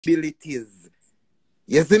responsibilities.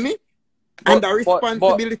 You see me? And the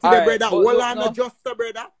responsibility, the right, brother. Hold on, no just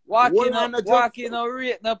brother. Walking no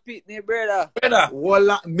rate, no pitney, brother. Hold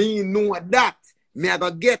on, me know that. Me I go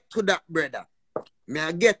get to that, brother. Me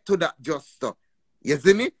I get to that just. You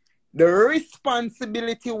see me? The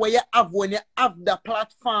responsibility where you have when you have the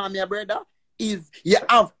platform, your brother, is you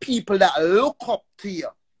have people that look up to you.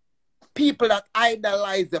 People that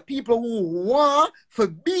idolize you. People who want to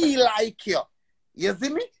be like you. You see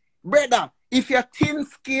me? Brother, if you're thin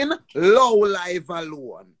skin, low life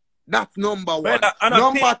alone. That's number one. Brother,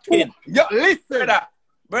 number two, yo, listen.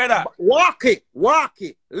 Brother. Walk it.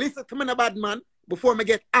 Listen to me, the bad man, before me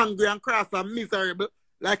get angry and cross and miserable,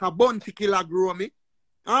 like a bounty killer grow me.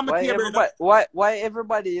 Why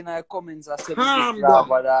everybody in our comments are saying calm down.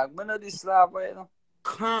 Dog? I know this lava, you know.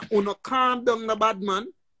 Calm down, the bad man.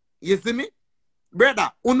 You see me?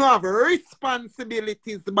 Brother, you have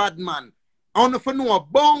responsibilities, bad man. You know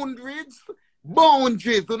boundaries. You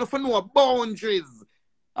know boundaries.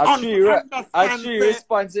 A true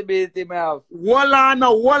responsibility, me have. My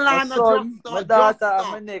daughter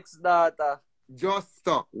and my next daughter. Just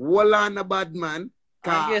Wallana, bad man.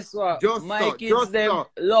 And guess what? My kids them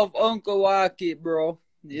love Uncle Waki, bro.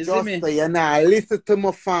 You see me? You know, listen to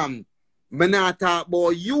my fam. Me not talk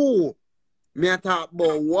about you. Me talk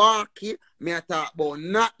about Waki. Me talk about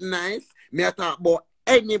NotNiicee. Me talk about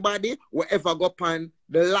anybody who ever go on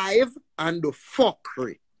the live and the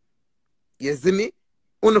fuckery. You see me?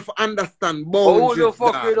 You have to understand boundaries. Oh, the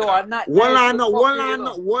fuckery though, and not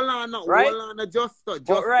Just done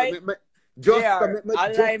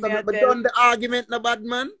the argument, no bad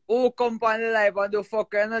man. Who come on the live and do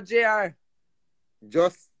fucker, no JR?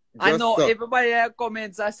 I know everybody in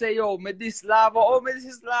comments I say, yo, me this lava, me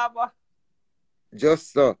this lava.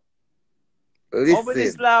 Just so. Listen. Me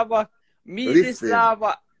this lava. This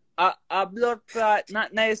lava. A blood clot,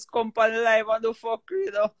 NotNiicee come on the live and do fucker,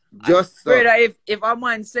 you know. Just so. Brother, if a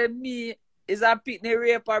man say me is a pitney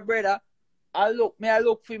raper, brother, I look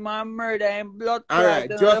for my murder and blood clot. Alright,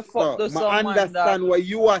 just so. I understand what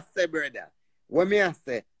you are saying, brother. What me I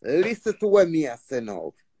say? Listen to what me I say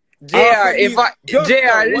now. Listen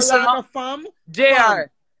up.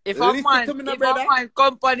 If a man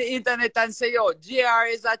come on the internet and say, yo, JR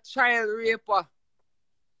is a child raper,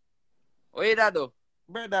 what you that do?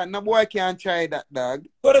 Brother, no boy can't try that, dog.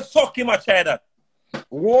 What the fuck him a try that?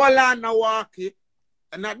 Wall on a walk it,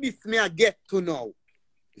 and at this me I get to know.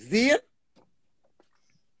 See?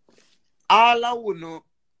 All I will know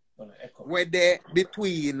where they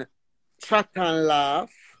between chat and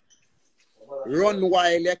laugh, run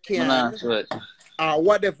while you can, or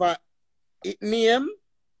whatever it name,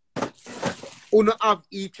 you don't have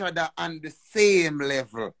each other on the same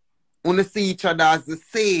level. You don't see each other as the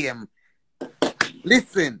same.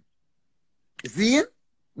 Listen, see?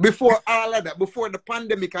 Before all of that, before the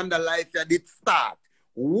pandemic and the life did start,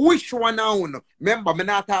 which one I know? Remember, me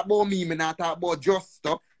not talk about me not talk about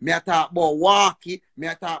Justo, me talk about Waki, me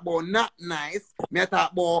talk about NotNiicee, me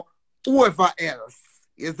talk about whoever else.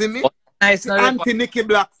 You see me? Anti-NotNiicee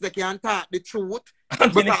Blacks, they can talk the truth.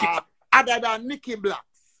 But other than NotNiicee Blacks,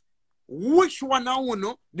 which one I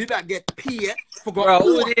know did I get paid for go? Bro,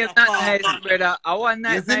 who is NotNiicee, brother? I want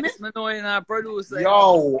NotNiicee, me know in a producer.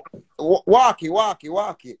 Yo, Waki, hear what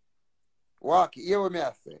me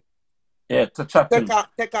I say? Yeah, to chat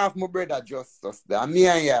take off my brother Justice there. Me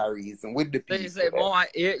and your reason with the people. So you say,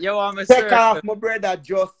 you want me take off my brother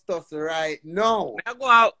Justice right now. I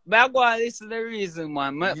go and listen to the reason,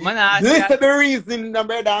 man. Listen to the reason, the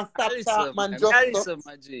brother, and stop talking, man. Justice.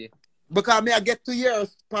 Because me I get to hear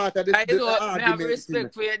part of the argument. I have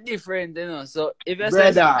respect for you different, you know. So if you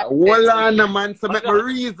brother, hold on, man. So make my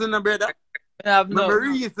reason, brother. Make my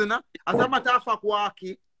reason. As a matter of fact,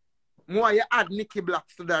 Waki, more you add NotNiicee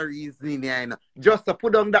Blacks to the reason, you know. Just to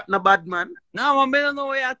put on that no bad man. No, man, I don't know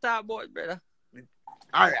what you're talking about, brother.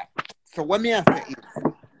 Alright. So what me I say is,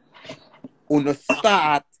 you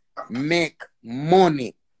start make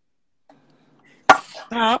money.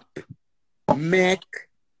 Stop make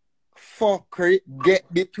fuckery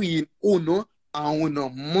get between uno and uno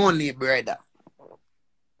money, brother.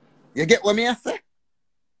 You get what me I say?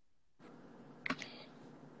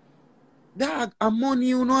 Dog, a money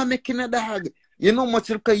you know I'm making a dog. You know much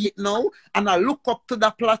look at it now, and I look up to the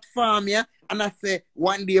platform, yeah, and I say,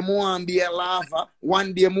 one day more and be a lava,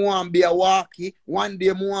 one day more and be a walkie, one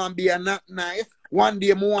day more and be a NotNiicee, one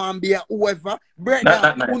day more and be a whoever.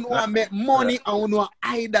 Brother, who know I make money and who know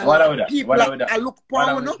I idol. People I look for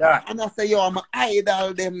you, and I say, yo, I'm an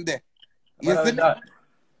idol them there. You see me?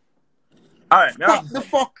 Alright, stop the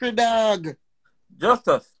fucker, dog.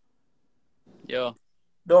 Justice. Yo.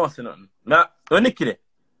 Don't say nothing. Now, don't nick it.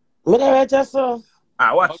 Me just so.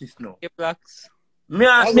 Watch this now. Me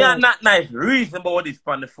and NotNiicee reason about this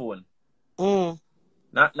on the phone.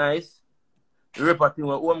 NotNiicee. The rapper thing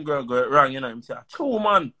when one girl go wrong, you know, him say, true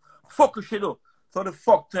man, fuck you she do. So the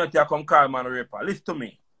fuck tonight you come call man a rapper. Listen to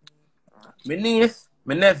me. My niece,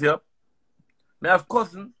 my nephew, me have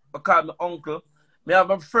cousin, I call me uncle. Me have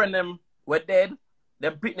a friend them were dead,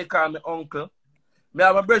 them picnic call me uncle. Me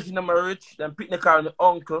have a brother them are rich, them picnic call me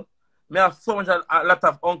uncle. Me have so much a lot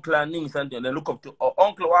of uncle and niece and they look up to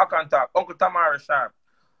uncle walk and talk, Uncle Tamara Sharp.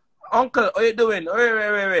 Uncle, how you doing?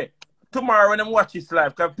 Wait. Tomorrow when them watch this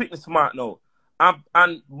live, cause picnic smart now.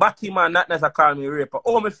 And Batty man NotNiicee call me rapper.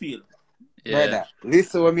 How me feel? Yeah. Brother,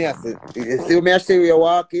 listen what me I say. You see what me I say we are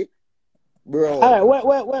walking? Bro, wait,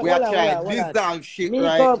 we are trying this damn shit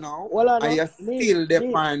right now, and you're still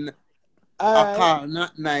depend I call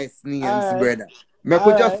NotNiicee names, brother. Me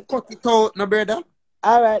could just cut it out, no brother.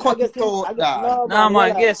 Alright, cut it out, dog. No,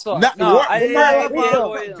 man, guess what? No, I didn't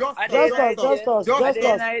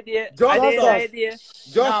idea.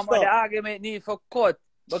 No, man, the argument need for cut.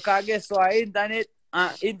 Because guess what? Internet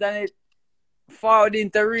forward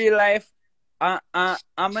into real life. I'm not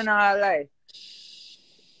lie.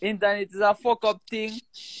 Internet is a fuck up thing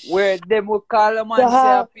where them will call a man say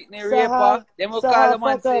a picnic rapper. Them will call a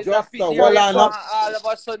man say it's a picnic rapper. And all of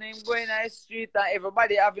a sudden him going on the street and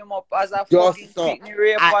everybody have him up as a fucking picnic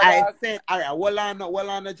rapper. I said, alright, hold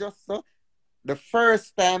on, just so. The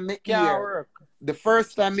first time I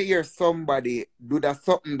hear somebody do that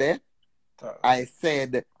something there, I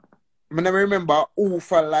said, I never remember who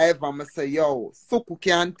for life, and I say, yo, Suku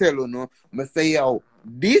can't tell you, no. I say, yo,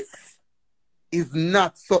 this is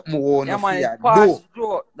not something we want to do.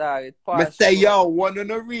 I say, yo, want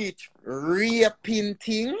to reach raping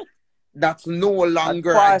thing that's no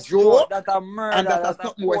longer a joke, that a murder, and that's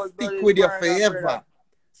something will stick with you forever. Brother.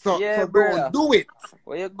 So don't do it.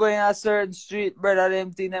 When you go in a certain street, brother,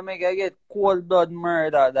 them thing they make you get cold blood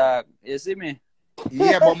murder, dog. You see me?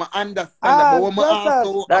 Yeah, but I understand that. But when I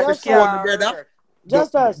also brother,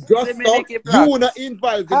 just you not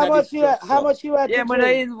involved in that. How much you had to yeah, but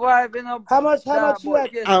I involved in a how much you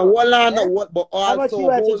had and but also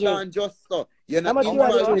hold on, just so you're not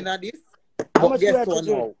involved in this. But guess what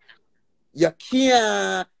now? You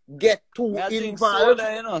can't get too involved.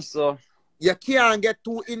 So you can't get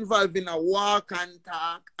too involved in a walk and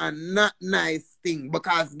talk and not nice thing.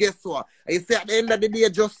 Because guess what? I say at the end of the day,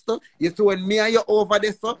 just you see when me and you over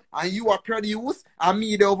there, so, and you are produce, and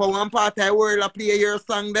me there over one part of the world, I play your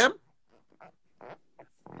song them.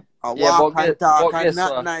 I walk and talk and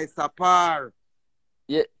not nice apart.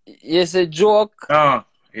 Yeah, it's a joke.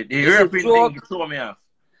 It's a joke. You throw me off.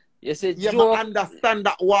 Yes, it's yeah, joke. I understand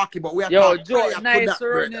that walking, but we are yo, joke nice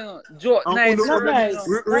run, you. Joke nice run,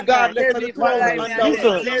 regardless of the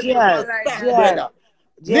brother.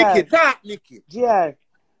 Nicky, talk, Nicky. Yeah.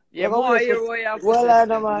 Yeah, more here, what you have to say.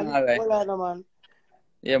 Well, man.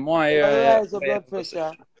 Yeah, more here. You're gonna rise the blood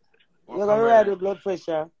pressure. You're gonna rise the blood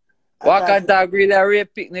pressure. Why can't I agree that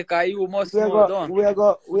rape picnic? You must know, don't.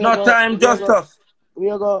 No time, just us. We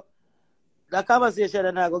go. The conversation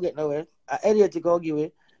and I go get nowhere. Elliot go give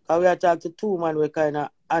it. We are talking to two man. We kind of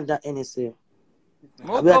under NSA. We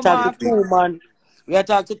are talking to two man. We are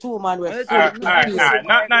talking to two man. We're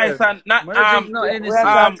NotNiicee and not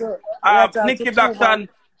Nicky Blackson.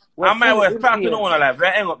 I might well start to know one alive.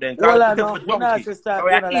 Right, hang up then.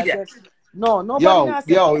 No,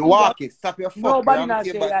 nobody. Yo, walk it. Stop your fucking. Nobody not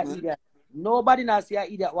say that idiot. Nobody not say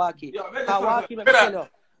that idiot walk it. Walk it, let me tell you.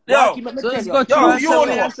 Yo, me not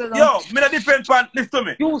different fan. Listen to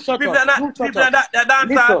me. You shut people up.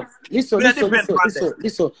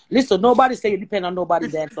 Listen. Nobody say you depend on nobody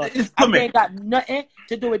dance hall. I ain't got nothing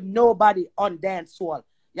to do with nobody on dance hall.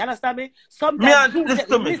 You understand me? Sometimes listen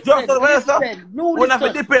to me. Just listen. When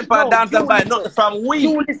I depend on dance hall by not from we.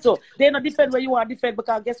 You listen. They not defend where you want to defend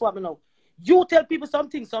because guess what me know? You tell people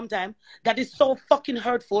something sometimes that is so fucking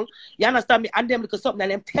hurtful. You understand me? And them look at something and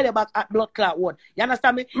them tell you back at blood clot word. You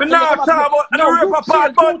understand me? Me not talk about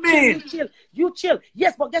You chill.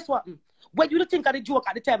 Yes, but guess what? When you think of the joke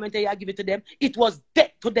at the time when I give it to them, it was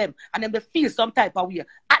dead to them. And then they feel some type of way.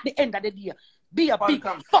 At the end of the day, be a big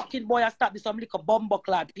fucking boy and start with some little bumbo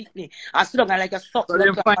clad picnic. I sit down and like a sock. So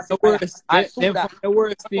them find the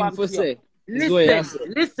worst thing for say.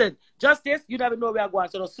 Listen. Justice, you never know where I'm going,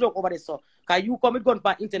 so don't slow over there, so. Because you come and go on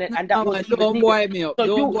the internet and that was don't boy me up. So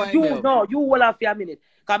don't boy me up. No, you will have for a minute.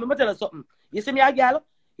 Because I'm going to tell you something. You see me a girl?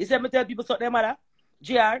 You see me tell people something, mother?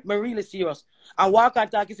 GR, I'm really serious. And walk and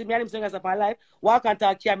talk, you see me and him saying as a life, walk and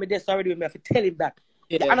talk, carry me this already with me. I have to tell him that.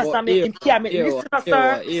 You understand me? Him care me. Listen,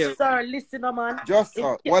 sir. Sir, listen, man. Just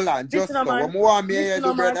so, hold on, just so. What more me here,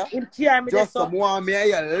 do, brother? Him care me. Just so more me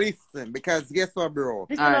here, listen. Because guess what, bro?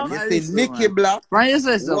 Listen, you see Nicky Black,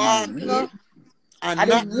 Walkie, and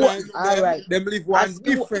NotNiicee, them live one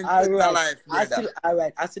different set of life, brother.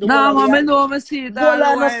 Alright, I see the no, man, I know I see it all the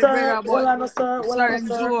way, brother, but certain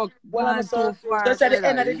joke, gone too far, just at the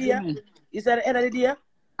end of the day, it's at the end of the day,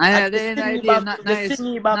 and at the end of the day,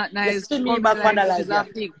 NotNiicee, you see me back on the life,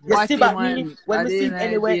 you see back me, when we see him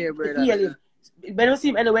anywhere, heal him. When we see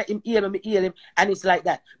him anywhere, him heal him, and it's like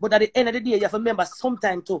that. But at the end of the day, you have to remember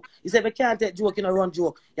sometime too. You say we can't take joke in a run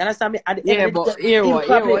joke. You understand me? At the end of the day,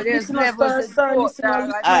 listen,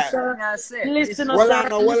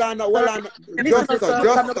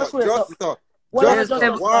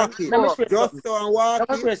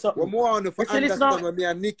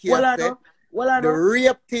 the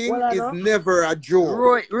rape thing is never a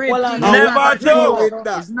joke. Never a joke.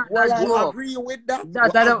 It's not a joke. Agree with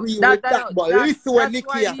that? But listen what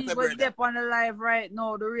Nicky has said, brother. Step on the live right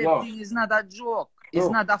now. The rape thing is not a joke. It's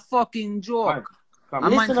not a fucking joke. A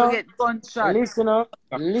man to get gunshot. Listen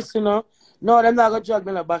up. No, they're not gonna drag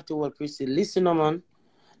me back to work, Chrissy. Listen up, man.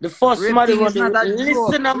 The first man is not a joke.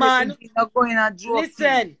 Listen up, man.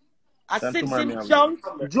 Listen. I 6 jump.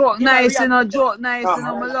 Joke nice, you know. Joke nice, you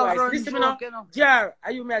know. I love running joke, you know. Jar,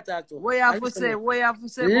 are you me talk to? What you have to say? What you have to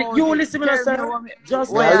say? You listen me now, sir.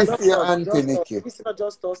 Just listen your auntie, Nicky. Listen to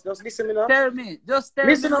just listen me now. Tell me. Just tell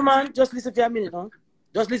me. Listen, man. Just listen for a minute, huh?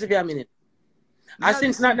 Just listen for a minute. And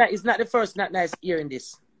since it's not the first NotNiicee hearing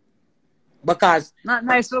this. Because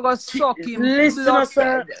NotNiicee will go suck him. Listen,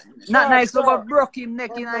 sir. NotNiicee will go broke him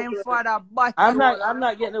neck in him father body. I'm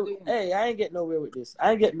not getting away. Hey, I ain't getting nowhere with this.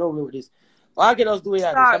 I get us do it.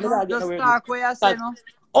 Just talk where you say, no?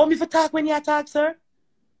 Oh, me for talk when you talk, sir.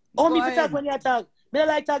 Oh, me for talk when you talk. Me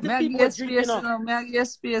like talk to people who drink, you know. Me I get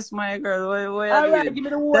space, my girl. Alright, give me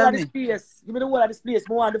the whole of the space. Give me the whole of the space.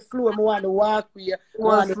 I want the floor. I want the walkway.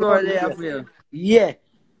 One floor there for you. Yeah.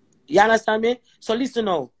 You understand me? So listen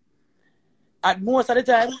now. At most of the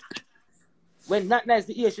time, when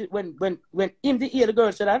NotNiicee hear when him the hear the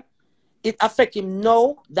girl say that, it affect him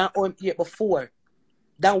now than how him hear before.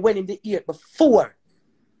 Than when him the hear before.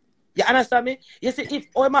 You understand me? You see, if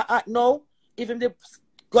all my act now, if him they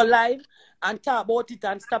go live and talk about it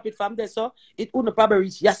and stop it from there, so it wouldn't probably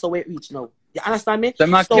reach yes where it reach now. You understand me? So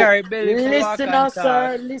carry belly listen now,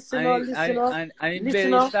 sir. Listen now. And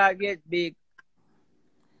belly start get big.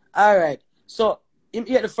 Alright. So him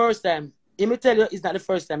hear the first time. He may tell you it's not the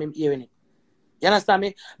first time him hearing it. You understand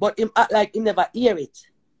me? But him act like him never hear it.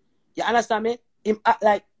 You understand me? Him act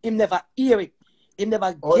like him never hear it. Him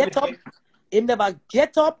never get up. Him never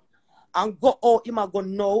get up and go out. Him a go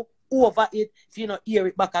know over it if you not hear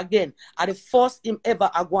it back again. And the first him ever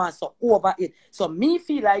a go and so over it. So me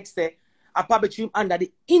feel like say I probably treat him under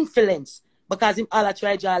the influence because him all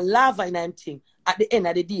try to lava in him thing at the end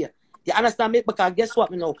of the day. You understand me? Because guess what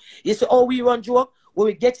me know? You say, oh, we run joke. Where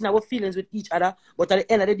we getting our feelings with each other, but at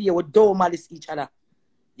the end of the day, we don't malice each other.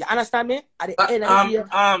 You understand me? At the end of the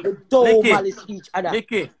day, we don't malice each other.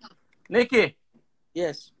 Nicky.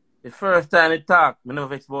 Yes. The first time you talk, we never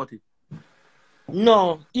vex about it.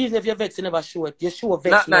 No, even if you're vexed, you never show it. You show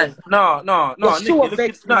vex. No.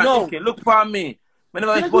 Nicky, look for me. We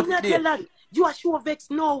never vex about it. You are sure vex,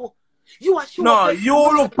 no. You are sure no, vex. You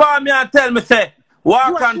look for me and tell me, say,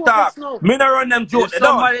 walk and talk. Me not run them jokes.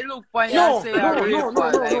 Somebody look for you and say,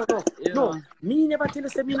 no. Me never tell you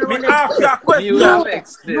say me not run them jokes. Me ask you a question.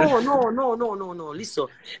 No. Listen.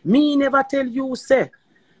 Me never tell you say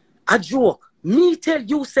a joke. Me tell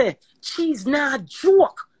you say she's not a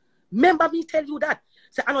joke. Remember me tell you that.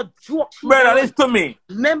 Say I'm a joke. Brother, listen to me.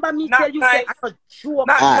 Remember me tell you say I'm a joke.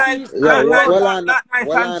 Well,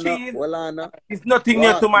 it's nothing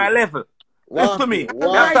near to my level. Listen to me.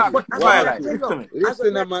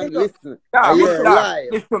 Listen, man. Listen.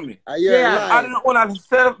 Listen to me. I don't want to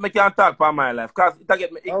self make you talk about my life because it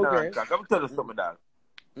get me ignorant. I'm going to tell you something, dog.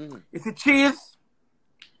 You see,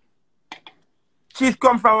 cheese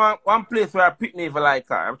come from one place where I pick never like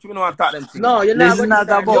her. I'm sure you want to talk them things. No, you're not. Not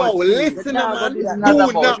about. Listen, man.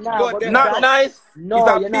 NotNiicee. No,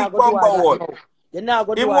 it's a big bumper wall. You're not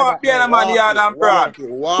going to do that. He won't be a man yard and broad.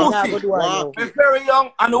 Pussy. He's very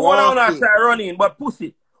young and the one on that try running, but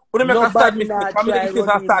pussy. When they make a start mistake, come in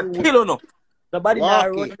the and start killing you. Nobody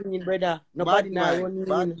not running, brother. Nobody not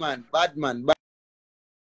running. Bad man.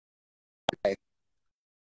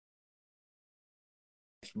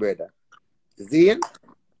 Brother. Zane,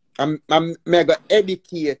 I'm mega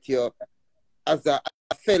educate you as a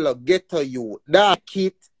fellow ghetto you. That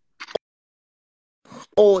kid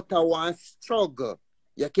out of one struggle.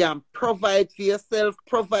 You can provide for yourself,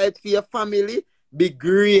 provide for your family, be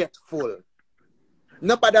grateful.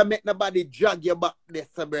 Nobody make nobody drag you back there,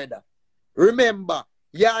 brother. Remember,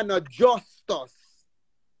 you are not justice.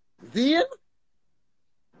 Zin?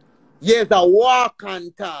 Yes, a walk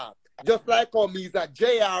and talk. Just like how me is a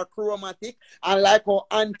JR Chromatic and like how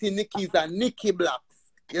NotNiicee is a Nicky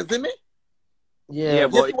Blacks. You see me? Yeah,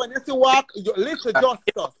 you see, when you see walk, listen,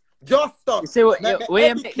 justice. Justice. You see what you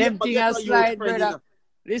make them things slide, brother.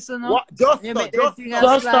 Listen up. Just me I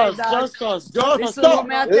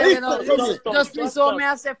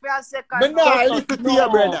say for a second. But now listen to your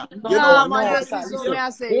brother. No, man, listen to me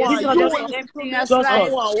I say. You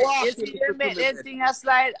make them things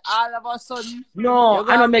slide all of a sudden. No,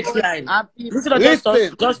 I don't make slide. Listen,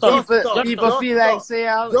 people feel like say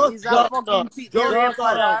he's a fucking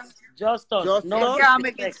Justice. No, you can't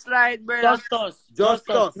make it slide, brother.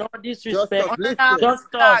 Justice. No disrespect.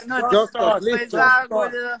 Justice.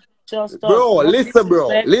 Bro, listen, bro.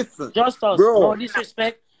 Listen. Justice. Bro. No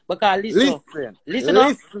disrespect. Because listen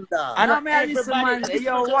up. I know me listen, man.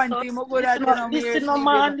 Yo, one thing I'm good at. Listen,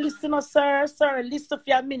 man. Listen, sir. Listen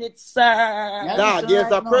for a minute, sir. Nah,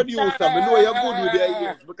 there's a producer. I know you're good with your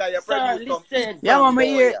ears because you're producing. Yeah,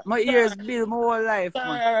 man, my ears build my whole life,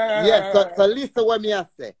 man. Yes, so listen what me I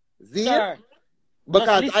say.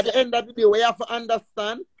 Because at the end of the day, we have to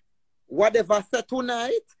understand whatever said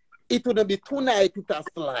tonight, it wouldn't be tonight it a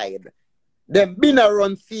slide. Them been a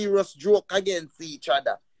run serious joke against each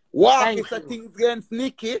other. Walkie say things against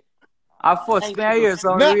Nicky. I first me hear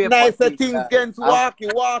some NotNiicee say things against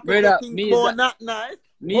Walkie say things more not nice.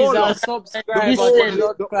 Me is a subscriber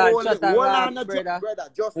to the brother.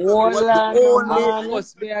 Just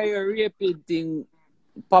first me hear raping thing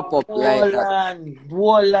pop up like that.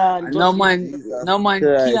 No man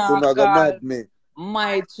can't call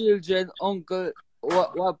my children uncle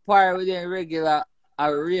what part with them regular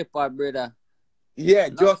a raper, brother. Yeah,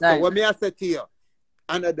 just what me I say to you.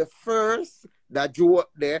 And the first that you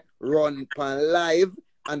up there run pan live,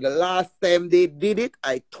 and the last time they did it,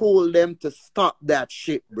 I told them to stop that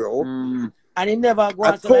shit, bro. And it never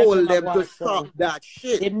I told them to stop that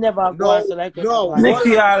shit. It never goes like no.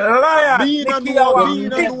 Nicky a liar. Nicky a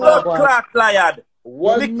big blood clot liar.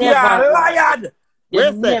 Nicky a liar.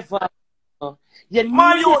 You never.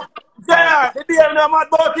 Man, you there. The DM them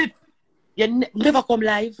about it. You never come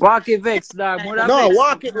live. Walkie Vex, dog. No,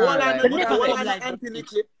 Walkie.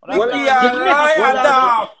 NotNiicee. Nicky a liar,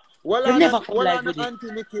 dog. Well, never come live with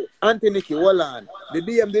NotNiicee, hold on. The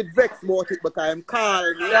DM did vex about it because I'm calm.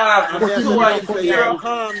 Yeah, you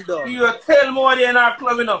calm down. You tell more than our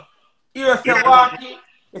club, you know. You say, Walkie,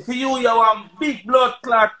 if you want big blood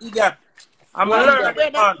clot, idiot. I'm a learner,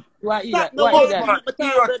 man. What man. You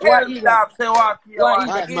tell me that, say Walkie.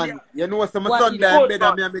 Man, you know some Sunday I bed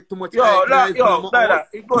and I make too much. Yo, brother,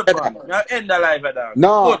 it's good, man. You end the life, brother.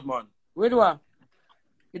 No. Good, man. Where do I?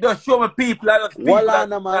 You just show me people that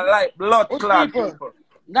like blood clot people.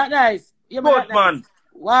 Not nice. Good, man.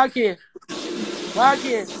 Walkie. No,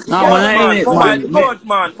 man. Good,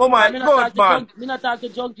 man. Oh, my God, man. Me not talk to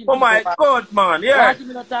junkie. Oh, my God, man. Yeah. Walkie,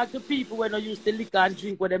 me not talk to people when they used to liquor and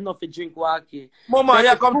drink when them not to drink Walkie. Mama,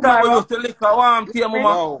 you come time we used to liquor warm tea,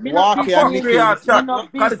 mama. Walkie and business.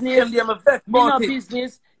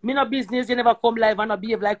 Me no business. You never come live and not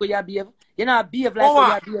behave like you behave. You not behave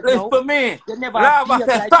like you behave now. Listen to me. You never Lava behave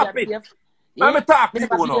says like stop you it. behave. Let me talk to you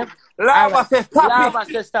now. Lava says stop it. Lava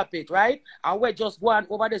says stop it, right? And we're just going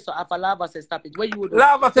over there. So after Lava says stop it, what you would do?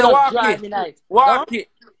 Lava says walk it.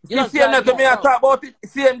 You see him to me and talk about it.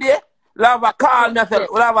 See him there? Lava call me and say,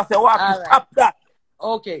 Lava say walk it. Stop that.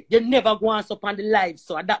 Okay. You never go on up on the live.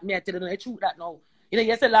 So adapt me to the truth that now. You know,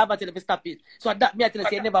 you say Lava tell you to stop it. So adapt me to the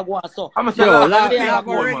say you never go on so. I'm saying Lava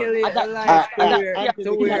regulate the life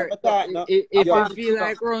to where if you feel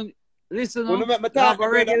like run. Listen up,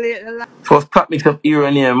 regulate the life. So stop mix up ear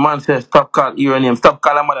and name. Man says stop call ear and name. Stop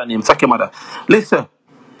call a mother name. Suck your mother. Listen.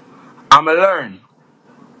 I'm a learn.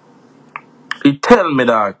 He tell me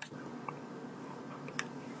that.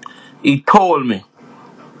 He told me.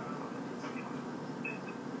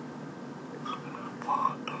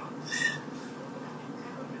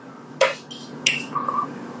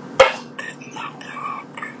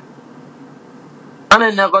 And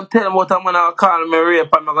then I'm going to tell him what I'm going to call me rape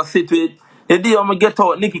and I'm going to sit with it. The day I'm going to get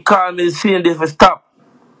out, Nicky called me saying this for stop.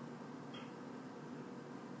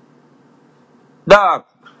 Dog,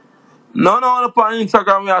 none of on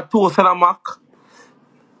Instagram we are toast and a mac.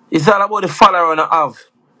 It's all about the follower you have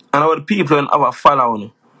and about the people you have a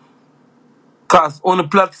follow. Because on the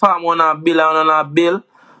platform on a bill and on a bill,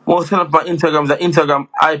 most of on Instagram is the Instagram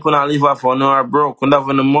hype and live off on or broke and have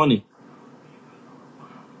no money.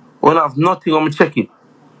 We don't have nothing, I'm check it.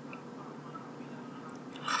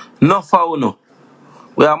 No for no.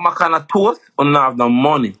 We are making a toast, we don't have no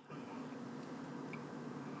money.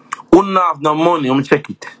 We don't have no money, check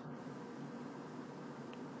it.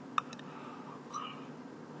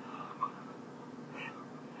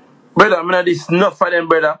 Brother, I mean, this enough for them,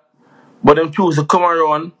 brother. But them choose to come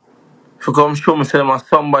around, to come show me say them are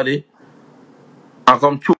somebody, and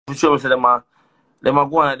come choose to show me say them are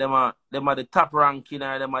going, them are the top ranking,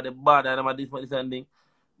 and them are the bad, and them are this and thing.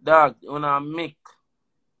 Dog, you wanna make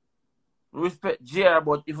respect JR,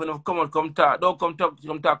 but if you don't come talk, don't come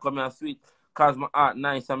talk, come here sweet, cause my heart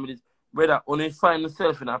nice and me this. Brother, when you find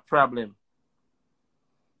yourself in a problem,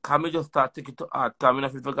 can me just start take it to heart, cause me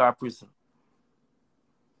not feel go to prison.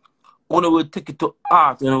 When will take it to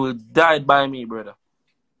heart, when will die by me, brother.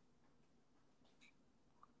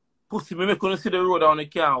 Pussy, me make you see the road and you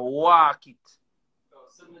can't walk it.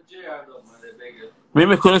 Me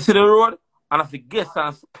make you see the road and I have to guess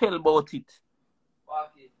and spell about it.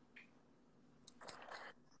 Walk it.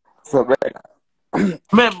 So, brother.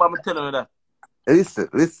 Remember, I'm telling you that.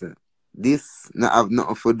 Listen. This not have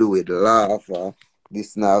nothing to do with lava.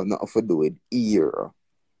 This not have nothing to do with ear.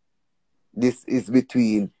 This is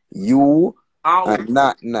between you and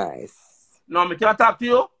NotNiicee. No, me can't talk to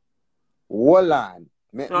you. Hold on.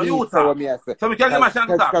 No, you talk. So we can't get my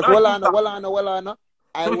chance to talk. Hold on. So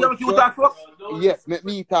we can't make you talk first? Yes, make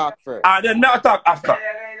me talk first. Then not talk after.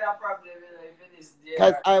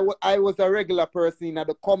 Because I was a regular person in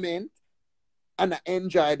the comment and I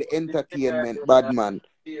enjoyed the entertainment, bad man.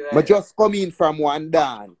 But just coming from one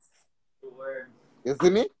dance. You see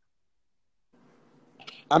me?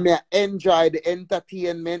 I mean, I enjoy the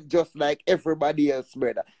entertainment just like everybody else,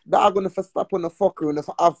 brother. Dog, gonna stop on the fucker.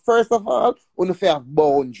 First of all, gonna have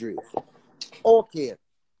boundaries. Okay.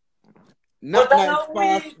 NotNiicee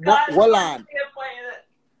fast. Hold on.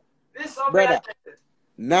 Brother.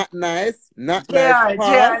 NotNiicee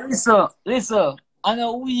fast. Listen. On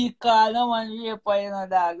a week, no one rape you know,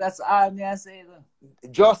 dog. That's all me I say.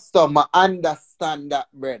 Just I understand that,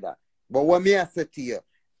 brother. But what me I say to you,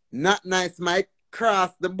 NotNiicee might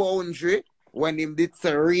cross the boundary when him did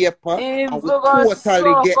a raper, and we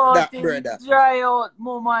totally get that, brother. Dry out,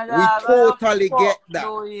 mama, we totally get that.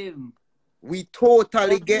 We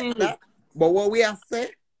totally get that. But what we are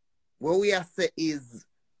say is,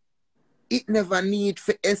 it never need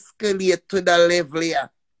to escalate to the level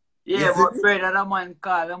here. Yeah, but brother, that man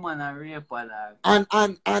call that man a raper, dog.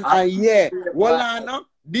 And yeah, well,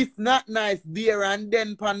 this NotNiicee there and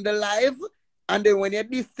then on the live, and then when you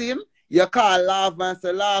diss him, you call Lava and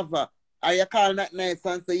say Lava, and you call NotNiicee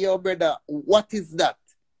and say, yo, brother, what is that?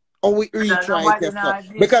 Or we retry it,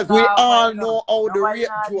 because we all know how the rape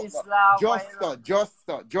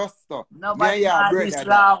just nobody know this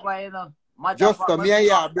Lava, you know. Me and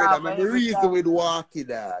your brother, I'm reason with Walkie,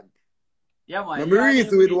 dog. Yeah, man. I'm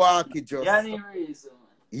reason with Walkie, just. Yeah, reason, man.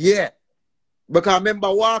 Yeah. Because I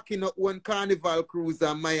remember walking up one carnival cruise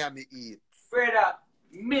in Miami Eat. Brother,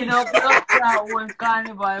 me no blood clot one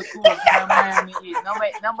carnival cruise in Miami Eat.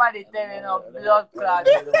 Nobody telling no blood clot.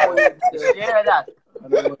 You hear that?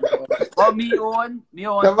 But me own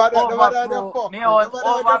overproof. Me own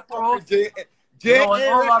overproof.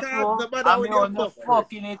 And me own no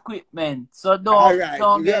fucking equipment. So don't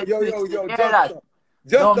get twisted. You hear that?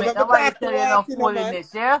 Don't make nobody tell you no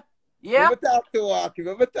foolishness, yeah? Yeah? Let me talk to Walkie.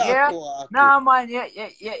 Nah, man,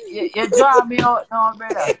 you draw me out now,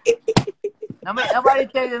 brother. Nobody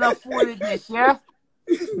tell you no foolishness, yeah?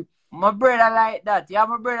 My brother like that. Yeah,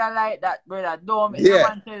 my brother like that, brother. Don't make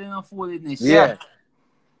nobody tell you no foolishness, yeah?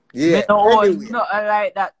 Yeah. Me no own nothing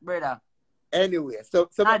like that, brother. Anyway, so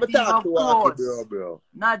let me talk to Walkie, bro.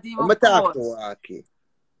 Not even let me talk to Walkie.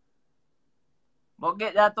 But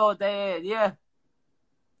get that out of here, yeah?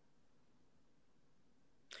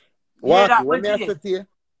 Walkie, what me I say to you?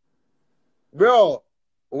 Bro,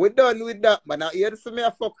 we done with that, man. Now, you hear me a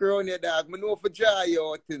fuck around here, dog. I know for dry you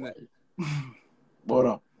out tonight.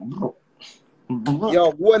 Bro.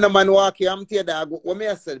 Yo, go on, man, Walkie. I'm telling you, dog. What me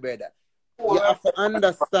I say, brother? You have to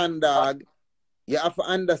understand, dog. You have to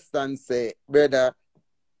understand, say, brother.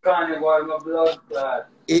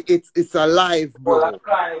 It's alive, bro.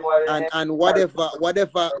 And whatever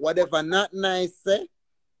NotNiicee say,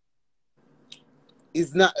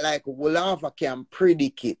 it's not like Lava can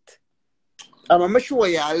predict it. I'm going to show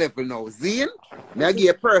you a level now. Zine, I give you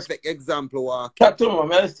a perfect example. Talk to me,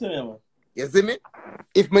 man. You see me?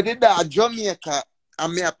 If I did that at Jamaica,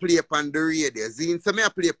 and I play upon the radio, Zine, so I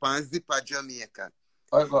play upon Zipper Jamaica.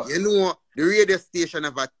 You know, the radio station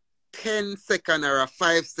have a 10-second or a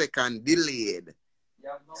 5-second delayed.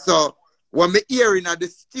 So, when I hear it at the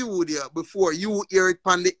studio, before you hear it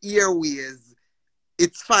on the airways,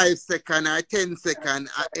 it's 5 seconds or 10 seconds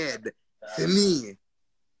ahead to me.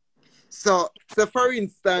 So for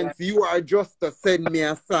instance, you are just to send me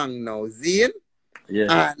a song now, Zane.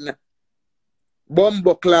 Yeah. And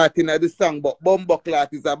Bumbleclot in the song, but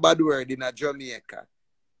Bumbleclot is a bad word in Jamaica.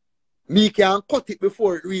 Me can cut it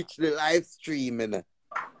before it reach the live stream, you know.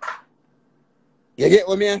 You get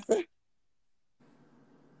what I say?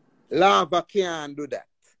 Lava can't do that.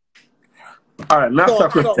 Alright, now so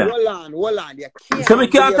hold on. You can't. So we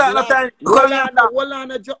can't talk no time. Hold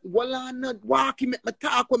on, walk make me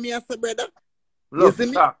talk with me, I say, brother. Love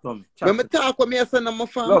you, talk to me. When me talk with me, I say, my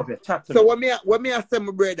fam. Love you, chat to me. So what me I say,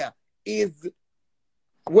 my brother, is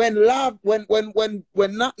when not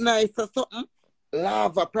nice or something,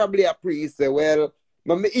 lava probably a priest say, well,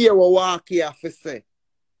 me hear what walk here for say.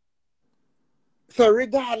 So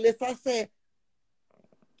regardless, I say,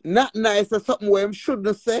 not nice or something where I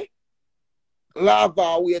shouldn't say,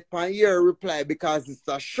 lava wait for your reply because it's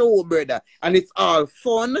a show, brother. And it's all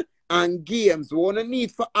fun and games. What I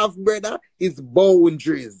need for have, brother, is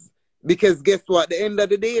boundaries. Because guess what? At the end of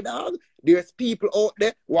the day, dog, there's people out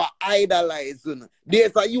there who are idolizing.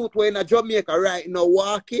 There's a youth who in Jamaica right now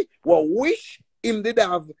walking who wish him did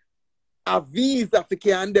have a visa for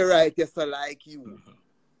can right yes, like you.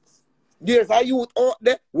 There's a youth out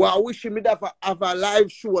there who I wish him did have a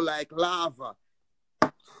live show like Lava.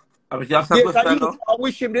 There's a youth I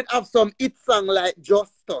wish him did have some hit song like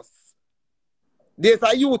Justice. There's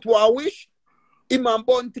a youth who I wish him and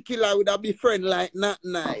Bounty Killer would have be friend like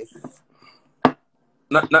NotNiicee.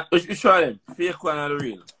 You sure them? Fake one and the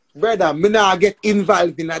real. Brother, me not get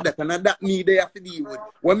involved in that, and that me they have to deal with.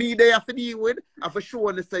 What me they have to deal with, I for sure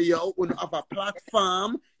want to say you have a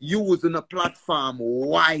platform, using a platform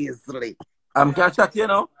wisely. I'm gonna chat you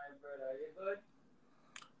know.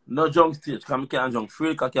 No junk stage, come can't junk.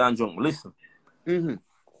 Freak can't junk. Listen. Mm-hmm.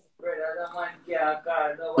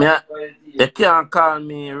 You can't call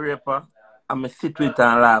me a rapper. I'm a sit with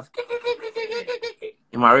and laugh.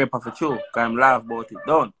 I'm a rapper for sure, because I'm laugh about it.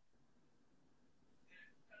 Done.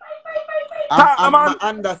 I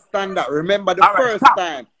understand that. Remember the first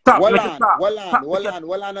time. Hold on.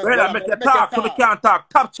 Brother, make you talk so we can't talk.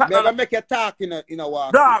 Top chat. Never make you talk in a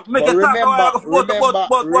walk. Dog, make you talk.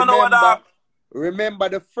 Remember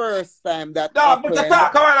the first time that dog, make you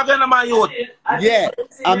talk. Come on again, my youth. Yeah,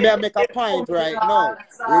 I may make a point right now.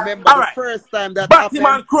 Remember the first time that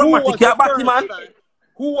happened.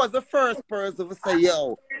 Who was the first person to say,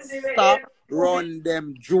 yo, stop, run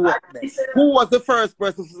them joke? Who was the first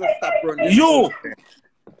person to say, stop, run them? You.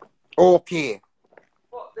 Okay.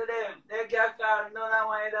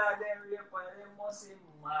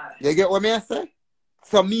 You get what I say?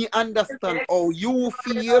 So me understand how you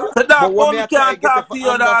feel. So dog, but me can't talk to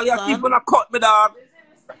you, dog. You keep on a cut me, dog.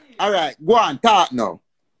 Alright, go on, talk now.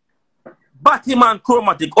 Batman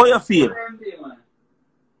Chromatic, how you feel?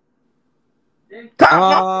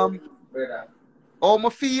 How I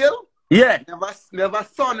feel? Yeah. Never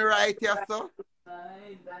son right here, sir.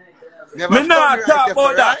 Me not talk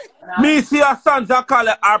about that. Me see your sons are call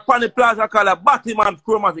it, or Panny Plaza call it Batman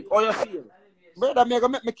Chromatic. How you feel? Brother, me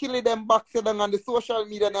gonna make me kill them back so down on the social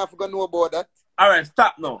media and I have to know about that. Alright,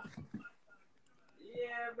 stop now.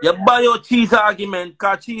 You buy your cheese argument,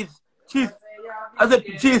 cause cheese, as if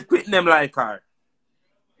cheese pitting them like her.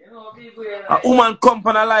 A woman come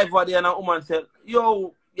from a life over there and a woman said,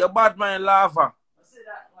 yo, you bad man Lava.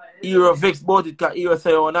 Hero vex about it because Hero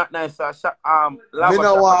say, oh, not nice. Lava.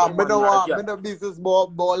 Me no business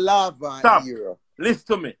about Lava. Stop. Hero. Listen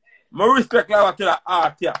to me. I respect Lava to the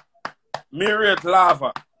art here. Me rate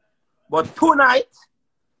Lava. But tonight,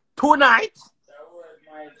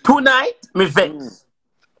 me vex.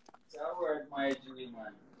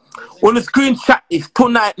 On the screenshot is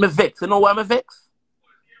tonight me vex. You know why me vex?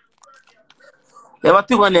 You ever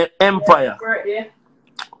think on the Empire?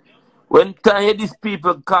 When I hear these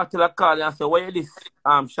people call and say, why are this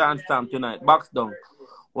Sean Stamp tonight? Box down.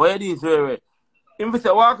 Why are these very? If you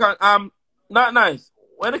say, walk on, not nice.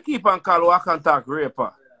 When they keep on call, walk and talk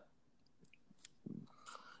raper.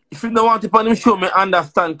 If you don't want to put him show me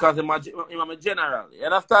understand because I'm a general. You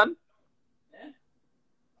understand?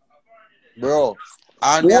 Bro.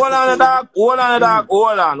 Hold on, dog.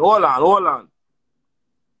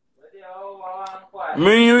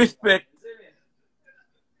 Me respect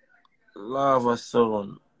Lava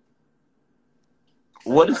son.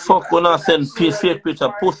 What the fuck when I send fake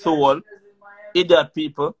picture post to wall? Idiot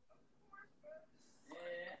people.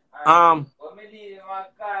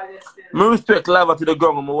 Me respect Lava to the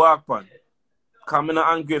ground when I walk on. Because I'm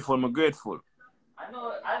not ungrateful, I'm grateful. I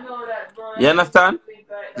know that, bro. You understand?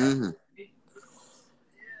 Mm-hmm.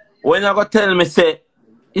 When you go tell me, say,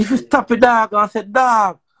 If you stop a dog and say,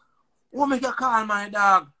 dog, what make you call my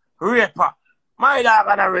dog raper? My dog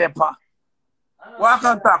and a raper. Why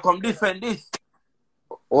can't I come defend this?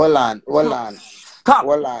 Hold on. Stop.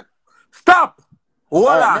 Hold on. Stop. Hold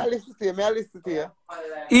on. May I listen to you?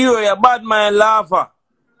 You bad man lava.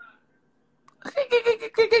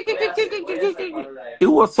 He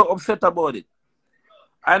was so upset about it.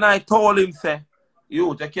 And I told him, say,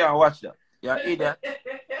 you can't watch that. You idiot.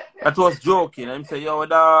 That was joking. And he said, yo,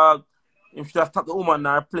 dog, you should have stopped the woman in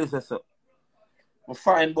her place. So. I'm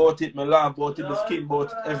fine about it, I laugh about it, I skin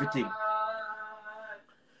about it, everything.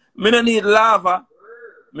 I don't need lava,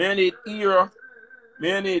 I don't need hero, I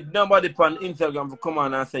don't need nobody on Instagram to come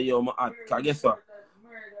on and say, yo, I'm ad. Because guess what?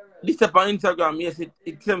 This type on Instagram, yes,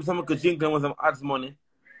 it claims some could drink with some ads money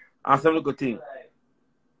and some good thing.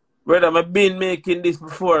 Brother, I've been making this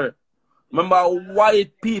before. Remember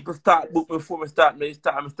white people start book me before I start to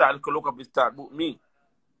look up and start book me.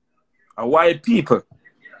 And white people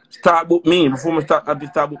start book me before I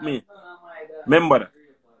start book me. Remember that.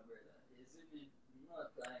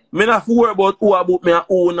 I don't worry about who I book me and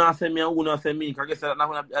who not send me and who not send me. Because I guess that's not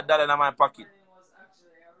going to be a dollar in my pocket.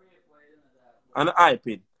 And the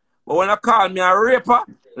iPad. But when I call me a raper,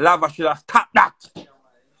 Lava should have stopped that.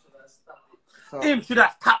 Him should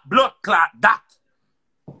have stopped blood clot that.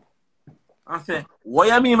 And say, what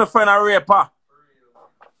you mean my friend a raper?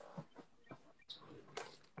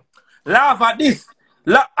 Lava this.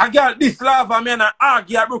 I got this lava man and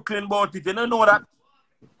argue at Brooklyn about it. You don't know that?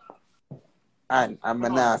 And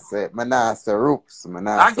Manasseh Rooks.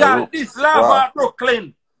 I got this lava at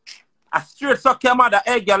Brooklyn. I straight suck your mother,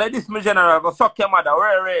 hey girl, like this my general, go suck your mother,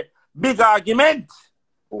 very big argument.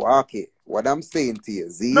 Okay, what I'm saying to you,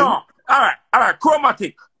 Z. No, alright,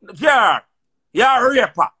 chromatic, Jar, you're a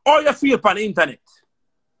raper, all you feel on the internet.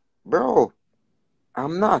 Bro,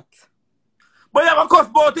 I'm not. But you have a cuss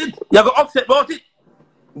about it, you have a upset about it.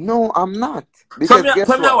 No, I'm not. Because guess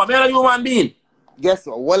what? I'm a human being. Guess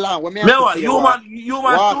what? Well, what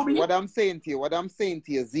I'm saying to you,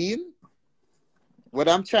 Zine, what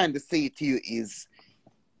I'm trying to say to you is,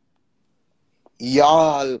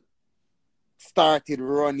 y'all started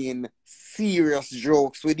running serious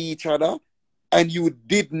jokes with each other, and you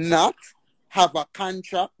did not have a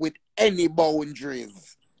contract with any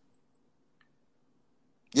boundaries.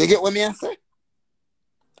 You get what I say?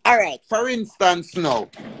 Alright, for instance now,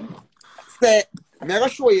 say, I'm going to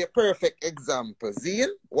show you a perfect example. Zine,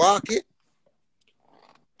 walk it.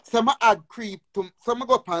 Some add creep to some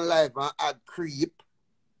go up on live and add creep,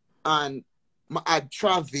 and I add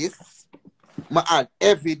Travis, I add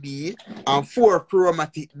Everyday, and 4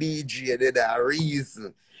 chromatic DJ did a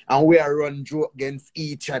reason. And we are run joke against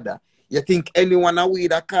each other. You think anyone we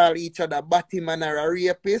that call each other Batman or a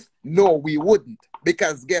rapist? No, we wouldn't.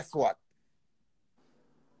 Because guess what?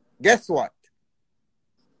 Guess what?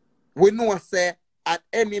 We know say at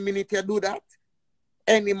any minute you do that,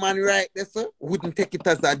 any man right there, sir, wouldn't take it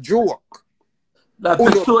as a joke. That's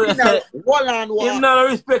the show you say. Him not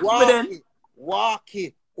respect me then. Walk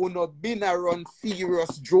it. Uno been a run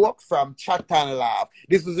serious joke from chat and laugh.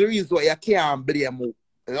 This is the reason why you can't blame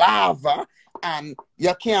Lava and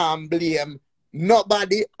you can't blame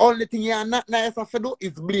nobody. Only thing you're not nice to do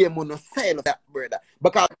is blame on yourself, brother.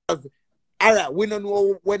 Because alright, we don't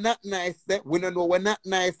know we're not nice there. We don't know we're not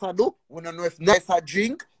nice to do. We don't know if nice to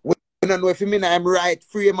drink. We don't know if you mean I'm right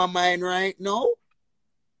frame of mind right now.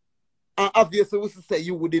 And obviously we should say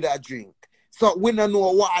you did a drink. So we don't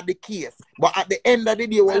know what are the case. But at the end of the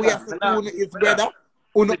day, what we have to do is brother,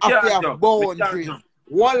 we have to have boundaries.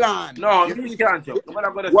 Hold on. No, you can't jump.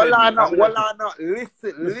 Hold on.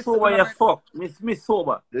 Listen. Sober you fuck. Me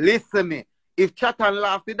sober. Listen me. If Chat and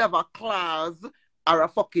Laugh did have a clause or a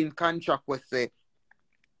fucking contract we say,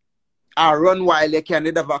 or Run While they can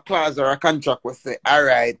did have a clause or a contract we say,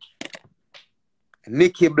 alright,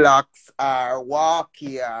 Nicky Blocks or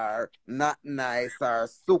Walkie or NotNiicee or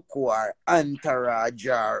Suku or Entourage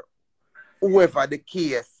or whoever the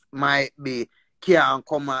case might be can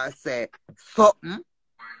come and say something,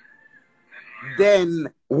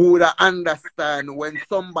 then we would understand when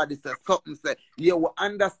somebody says something, say, yeah, we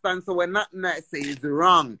understand, so when NotNiicee is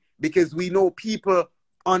wrong, because we know people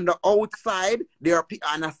on the outside, there are people,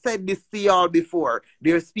 and I said this to y'all before,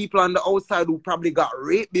 there's people on the outside who probably got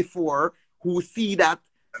raped before, who see that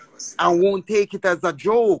and won't take it as a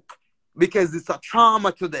joke because it's a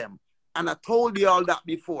trauma to them. And I told you all that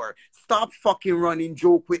before. Stop fucking running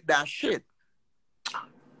joke with that shit.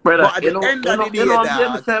 Brother, but at the end of the day, you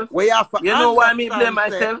know why me blame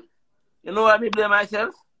myself? You know why me blame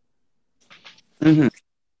myself?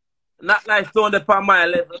 Not nice down the on my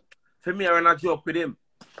level. For me, I run a joke with him.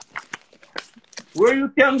 Where you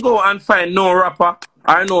can go and find no rapper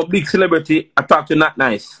or no big celebrity I talk to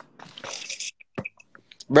NotNiicee.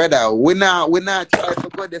 Brother, we not try to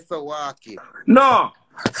go there so walkie. No.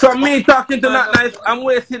 So me talking to NotNiicee, I'm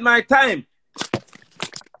wasting my time.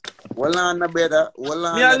 Well on brother. Well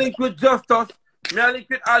on. Me I link with Justice. Me I link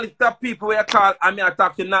with all the top people where I call and me I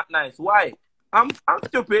talk to NotNiicee. Why? I'm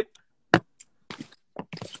stupid.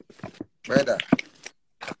 Brother,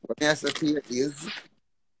 what I say to you is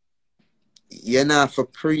you're not for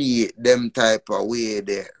create them type of way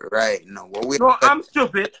there right now. No, I'm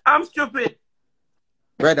stupid. I'm stupid.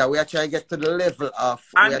 Brother, we are trying to get to the level of...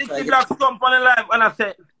 And Nicky Blacks come on the live and I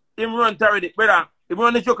say, him run to already. Brother, him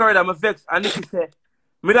run the joke already, I'm vex. And Nicky say,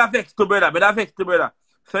 me da vex to brother, me da vex to brother.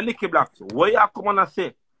 So Nicky Blacks, what you come on and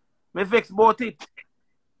say? Me vex about it.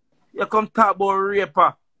 You come talk about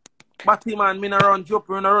raper. Batty man, me na run joke,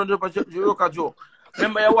 joke.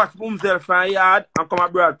 Remember you watch Boomzel from yard and come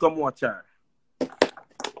abroad, come watch her.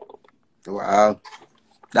 Wow.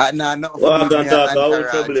 That nah not for me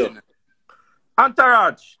Entourage.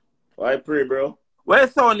 Entourage. Why pray, bro?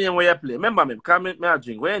 Where's your name where you play? Remember me, come me a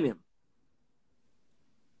drink. Where your name?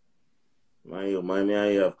 Man,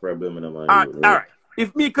 I have problem in my alright.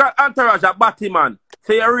 If me call Entourage a batty man,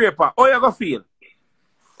 say a raper, how you gonna feel?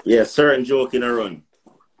 Yeah, certain joke in a run.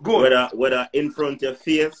 Good. Whether in front of your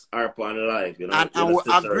face or upon live, you know. And we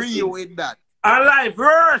agree with that. Alive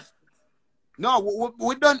first. No,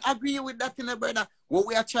 we don't agree with that, you know, brother. What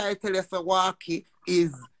we are trying to tell you, so walkie,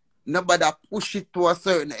 is nobody push it to a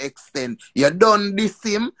certain extent. You done this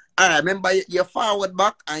him, and remember you forward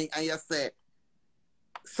back and you say,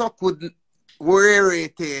 so could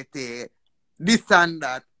worry this and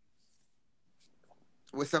that.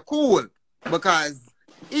 We say cool. Because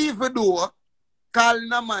even though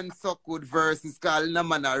calling a man so good versus calling a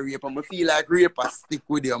man a raper, I feel like raper stick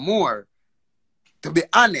with you more. To be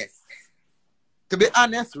honest.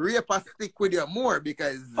 Raper stick with you more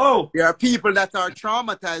because there are people that are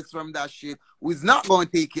traumatized from that shit who's not going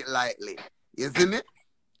to take it lightly. You see me?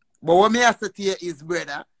 But what me have to tell you is,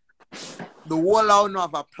 brother, the whole out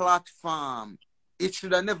of a platform, it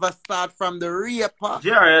should have never start from the raper.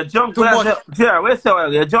 Jerry, you're junk. Jerry, where's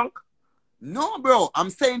you're junk? No, bro. I'm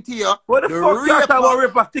saying to you, what the fuck you talk about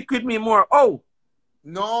raper stick with me more? Oh.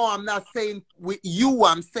 No, I'm not saying with you.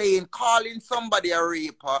 I'm saying calling somebody a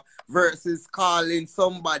raper versus calling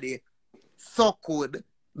somebody suckud.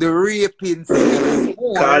 The raping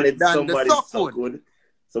more calling than somebody the suckud.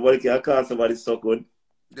 Somebody can call somebody suckud.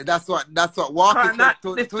 That's what Walker said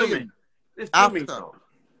to him. After.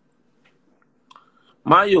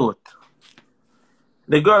 My youth.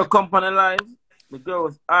 The girl come on the live. The girl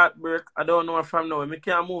was heartbreak. I don't know her from nowhere. I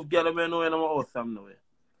can't move girl. I know in my house from nowhere.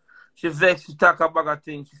 She vexed, she talk about a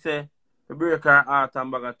thing. She say, I break her heart and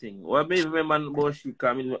bag a thing. Well, me remember about she,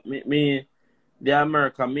 because me, the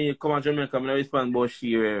America, me come to Jamaica, I respond about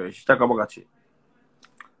she talk about a shit.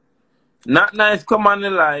 NotNiicee come on the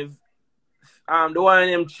live. The one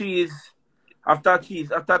named Cheese, after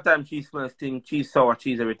time Cheese smells thing, cheese, sour,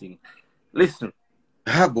 cheese, everything. Listen.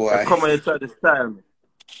 Ah, boy. I come and you try to style me.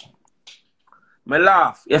 Me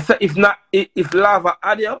laugh. You say, if lava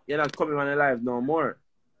add you, you're not coming on the live no more.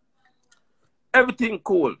 Everything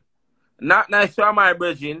cool. NotNiicee for my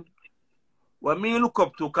virgin. When me look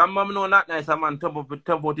up to, because I know NotNiicee a man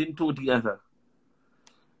temp out in 2 teeth.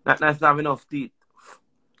 NotNiicee have enough teeth.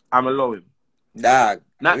 I'm love him. Dog.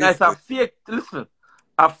 NotNiicee a fake, listen,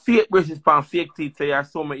 a fake braces pan fake teeth, so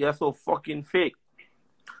you're so fucking fake.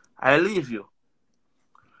 I leave you.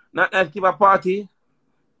 NotNiicee keep a party.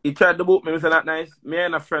 He tried to book me, Mr. NotNiicee. Me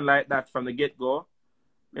and a friend like that from the get-go.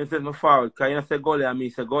 He says me forward, because you say gully and me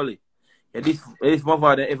say gully. Yeah, this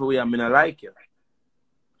mother there everywhere, I mean I like you.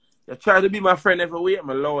 You try to be my friend everywhere, I'm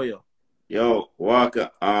a lawyer. Yo, Walker,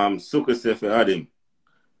 Suko say for add him.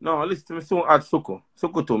 No, listen, me soon add Suko.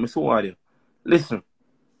 Suko too, me soon add you. Listen.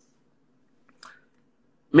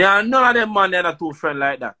 Me and none of them man, they're not two friends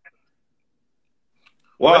like that.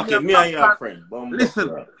 Walker, me and your friend.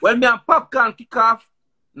 Listen, when me and Popcorn kick off,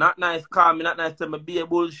 NotNiicee call me, NotNiicee tell me be a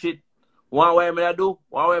bullshit. One way me I do.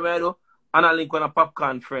 And I link with a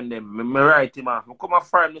Popcorn friend them. Me write him off. I come a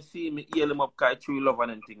friend, me see me heal him up because I true love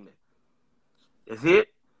and anything there. You see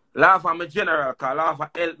it? Laugh at my general, because laugh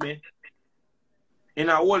at help me in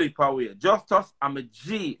a whole heap of way. Justice, I'm a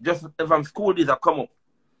G. Just if I'm school days, I come up.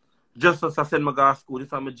 Justice, I send my guy to school,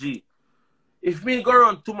 this I'm a G. If me go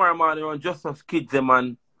around tomorrow morning around Justice kids, them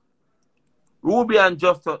man, Ruby and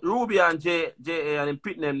Justice, Ruby and J.A. and them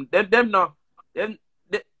pit them no,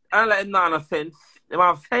 I like them not sense. They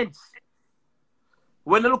have sense.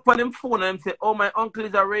 When they look on them phone and say, oh, my uncle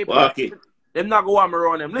is a rapist, them not go warm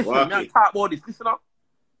around them. Listen, me talk about this. Listen up.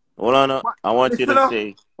 Hold on, I want you to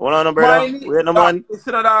say. Hold on, brother. Wait a man.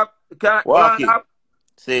 Listen to that. Walkie.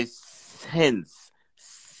 Say sense.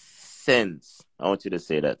 Sense. I want you to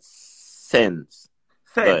say that. Sense.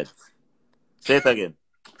 Good. Say it again.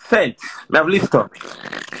 Sense. I have listened.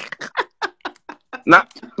 Nah,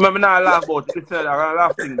 I'm not laugh about it. Listen, I'm not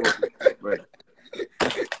laughing about it, brother.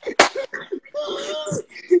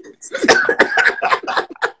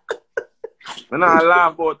 I'm not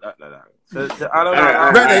laugh about that. So, I don't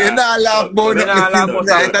know. Brother, you're not laugh about it.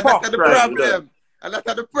 That's the right, problem. And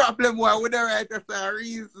that's the problem why we don't write us a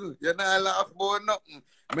reason. You're not laugh about nothing.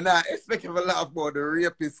 I'm not expecting to laugh about the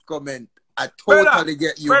rapist comment. I totally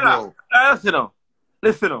get you, bro.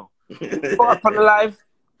 Listen now. Far from the life,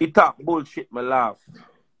 he talk bullshit, my laugh.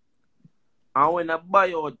 And when I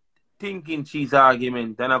buy out thinking cheese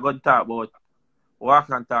argument, then I go talk about walk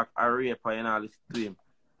and talk a raper and all this to him.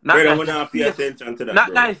 Brother, we're not pay attention to that.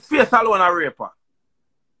 Not nice face alone a raper.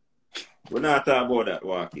 We're not talking about that,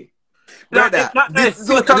 Walkie. Brother, this is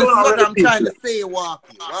what I'm trying to say,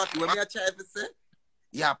 Walkie. Walkie, what I'm trying to say?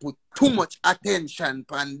 You put too much attention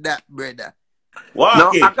on that, brother.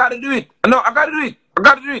 Walkie. No, I gotta do it. I gotta do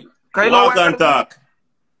it. Walk and talk.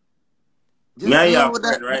 Me and your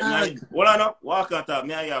friend, right? Hold on, walk and talk.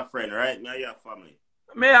 Me and your friend, right? Me and your family.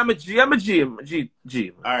 Me, I'm a G. Alright.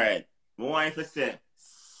 I want you to say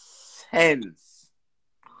sense.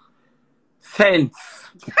 Sense.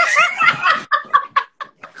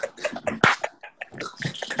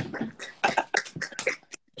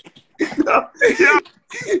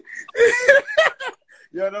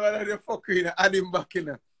 You know what the fucking add him back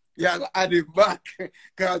in. Yeah, add him back.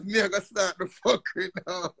 Cause me gonna start the fucking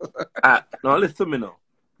now. No, listen to me now.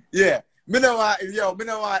 Yeah. Me no want to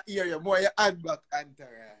hear you more. You add back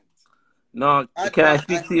Entourage. No, can I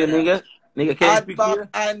speak to you, nigga? Nigga, can I speak to you?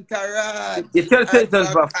 Entourage. You tell things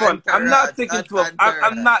for fun. I'm not taking to a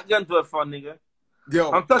I'm not going to a fun, nigga.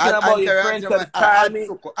 Yo, I'm talking about your friends that tell me.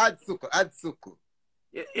 Add suku.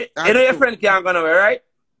 You know your friend can't go nowhere, right?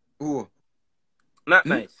 Who? Not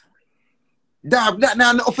nice. Dab, that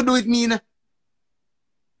now nothing to do with me, nah.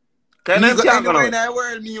 Can you go anywhere in the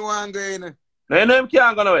world, me want to go in. No, you know him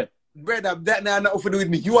can't go nowhere. Brother, that now nothing to do with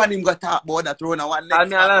me. You want him to talk about that throwing one next. I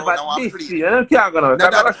mean, I like this, you know him can't go nowhere.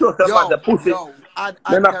 I gotta show them about the pussy.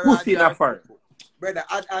 Then the pussy in a fire. Brother,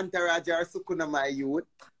 add Entourage or sukuna my youth.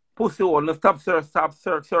 Pussy will no stop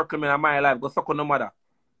circling me in my life. Go suck on no mother.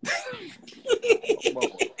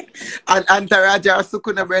 And Entourage or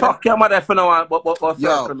sukuna, brother. Fuck your mother if you don't want, but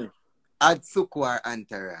circle me. Add suku or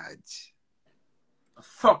Entourage.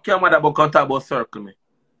 Fuck your mother, but can't talk about circle me.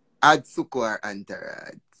 Add suku or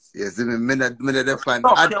Entourage. Yes, me not define.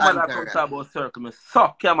 Fuck your mother, can't talk about circle me.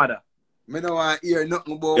 Suck your mother. Me no want to hear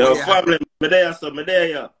nothing about yo, family, me there,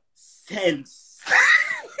 yo. Sense.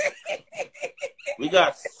 We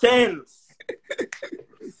got sense.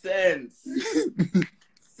 Sense.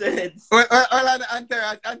 Hold on,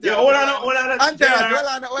 Entourage. Yo, hold on.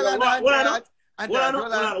 Entourage.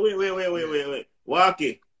 Wait.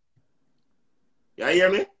 Walkie. You hear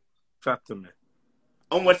me? Chat to me.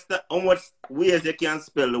 How much ways you can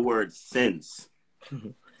spell the word sense?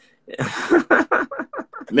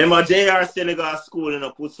 Remember JR Senegal school in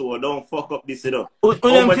a pussy, don't fuck up this, you know.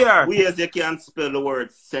 How much ways you can spell the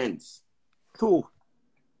word sense? 2.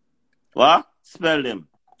 What? Spell them.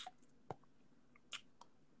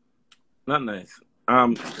 Not nice.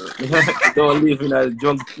 Don't live in a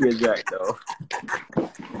junk stage right now.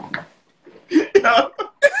 You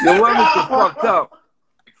want me to fucked up?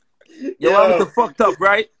 You want me to fucked up,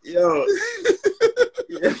 right? Yo.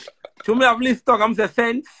 To me, I've list talk, I'm saying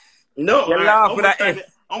sense. No, you laugh with the S.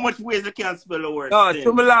 How much ways you can spell the word no, sense?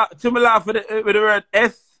 To me laugh with the word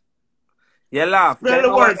S. You laugh. Spell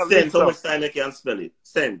the word sense. How much time you can spell it?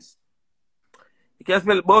 Sense. You can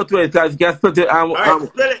spell it both ways, because you can spell it.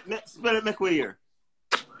 Alright, spell it, make way here.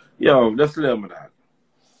 Yo, just let me that.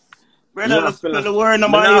 Brother, let's spell the word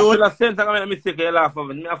number you. Spell a sense, I'm going to mistake you laugh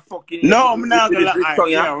of it. No, I'm not going to laugh.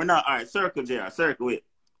 Alright, we're not. Alright, circle, JR. Circle, wait.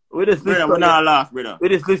 With this brother, we're not laugh, brother.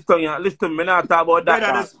 With this list on you. Listen, me not talk about that.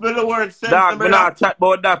 Brother, just spell the word sense, dog, me not chat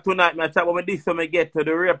about that tonight. Me chat about this when me get to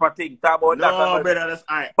the raper thing. Talk about that. No, brother, that's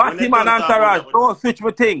alright. Batman Entourage, don't switch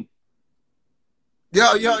my thing.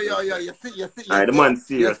 Yo, you see. Alright, the man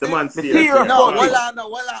serious. No,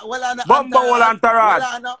 well, Bumbo all Entourage.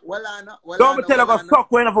 Don't me tell you go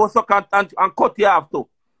suck when you suck and cut you off too.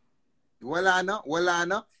 Well,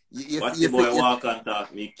 What's the boy walk and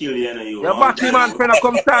talk? Me kill you and you. Your Batman friend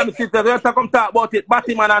come time, sister. You have to come talk about it.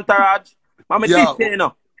 Batman Entourage. I'm this thing, you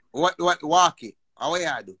know. What walkie? How you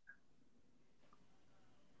do?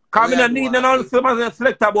 Cause I don't need no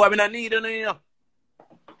selector boy. I don't need you know.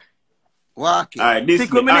 Walk it. Alright,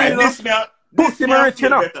 this me. Alright, this me. Pussy me rich, you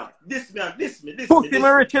know. This me. Pussy me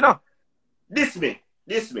rich, you know. This me.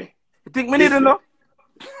 You think me need to know?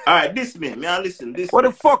 Alright, this me. Me listen. This. What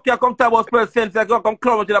the fuck you come talk about spell sense? You come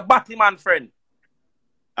clown to the Batman friend.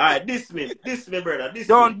 Alright, this me, brother.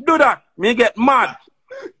 Don't do that. Me get mad.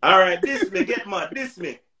 Alright, this me, get mad. This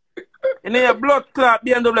me. And then your blood clot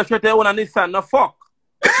BMW shirt you own on Nissan. No fuck.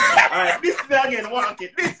 Alright, this me again, walk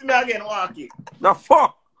it. No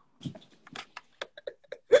fuck.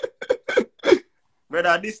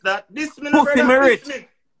 Brother, this me, no, Pussy brother. me rich.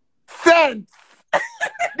 Sense.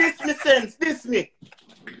 This me.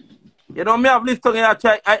 You know me have this tongue I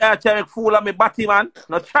try make fool of me Batman.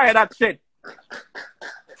 No try that shit.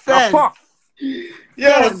 Sense. No fuck.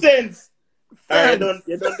 Yo, sense. Alright,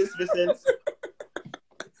 you don't this me sense.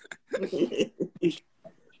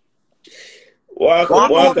 Walk I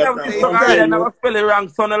out. never spell it wrong,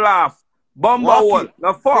 son of laugh. Bumble hole.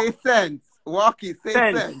 No fuck. Say sense. Walk it. Say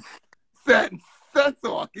sense. Sense.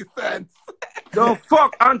 Walk it. Sense. Don't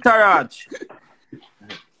fuck Entourage.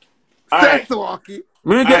 Sense. Walk it.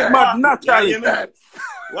 Me get mad naturally.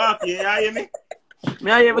 Walk it, you hear me?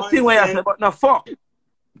 Me I everything where you say, but no fuck.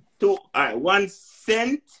 1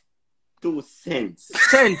 cent, 2 cents.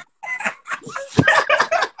 Cent.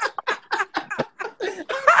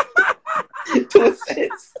 2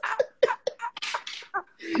 cents.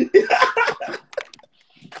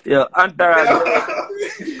 Yo, Entourage.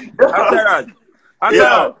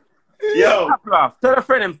 Yo. Stop laugh. Tell a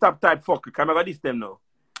friend them stop type fuck. Can I this them now?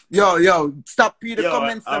 Yo, stop read the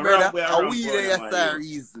comments, I brother. run We there, yes, sir,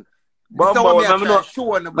 reason. But me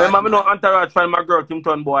no Entourage find my girl, Tim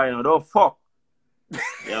Ton boy, you know. Don't fuck.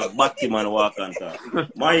 Yeah, Batman walk and talk.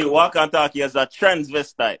 Man, you walk and talk, he has a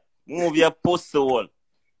transvestite. Move your pussy hole.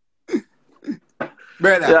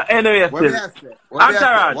 Brother. Yeah, anyway,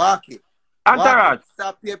 Entourage. Walk it. Entourage.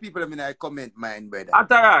 Stop here, people in the comment, mine, brother.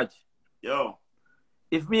 Entourage. Yo.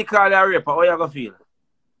 If me call you a rapper, how you gonna feel?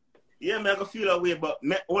 Yeah, me I go feel away, but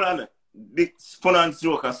hold on. This fun and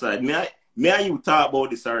joke aside, me and you talk about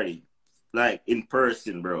this already. Like in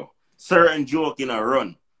person, bro. Certain joke in a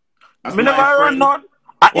run. Me never run none.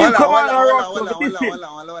 You come on and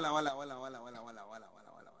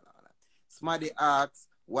Smarty asks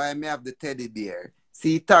why me have the teddy bear.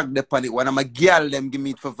 See, tag the on it. One of my girl them give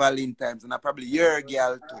me it for Valentine's, and I probably your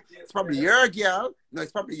girl too. It's probably your girl. No,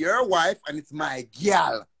 it's probably your wife, and it's my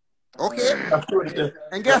girl. Okay?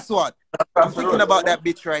 And guess what? I'm thinking about that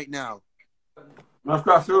bitch right now.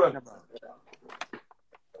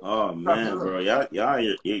 Oh man, bro,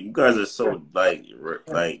 you guys are so like, you know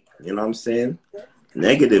what I'm saying?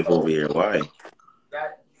 Negative over here. Why?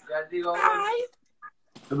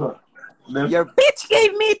 Your bitch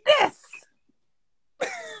gave me this.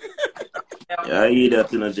 Yeah, I eat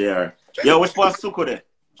that in a JR. Yo, which part Suko there?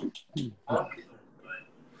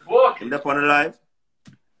 In the on the live?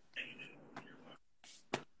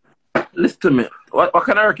 Listen to me. What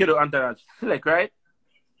kind of work you do, Entourage? Select, right?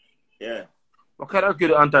 Yeah. What kind of work you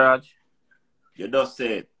do, Entourage? You just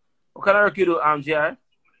said. What kind of work you do, JR?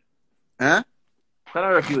 Huh? What kind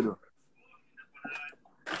of work you do?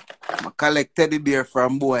 I collect teddy bear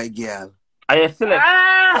from boy girl. Are you select?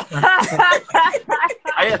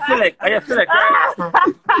 Are you select, right?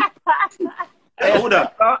 Who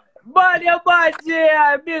that? Bad your bad,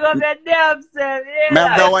 JR. Big up your damn self. Me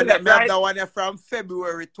have that one from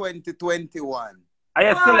February 2021. Are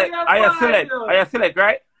you select,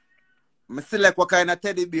 right? I select what kind of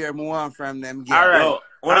teddy bear I want from them girl. Alright. Yo,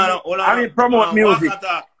 hold on. I mean promote music.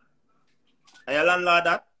 Are you landlord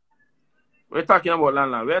that? We're talking about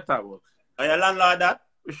landlord. We're talking about. Are you landlord that?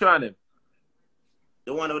 Which one them?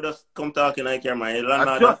 The one who just come talking like your man. You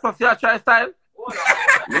landlord just for your try style?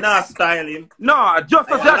 Me not style him. No, just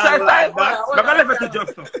for your try style. I'm gonna leave it to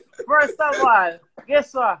Justice. First of all,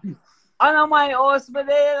 guess what? I know my house, but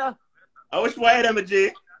there. I wish why them,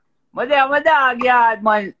 G. My dog yard,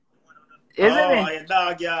 man. Isn't it? Your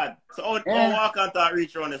dog yard. So how walk and talk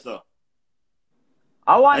reach around this, so?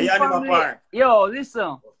 I want family. Yo,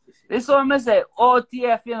 listen. This one I say,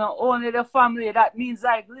 OTF, you know, only the family. That means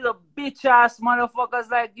like little bitch ass motherfuckers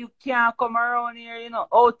like you can't come around here, you know.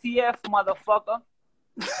 OTF, motherfucker.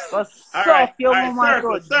 Go suck your mama.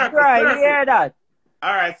 You hear that?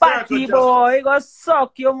 Alright, Patty boy, you go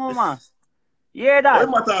suck your mama. You hear that? Who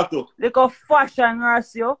am I talk to? Little fashion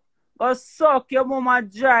nurse, yo. Go suck your mama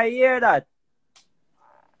dry, you hear that?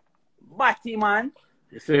 Batty man.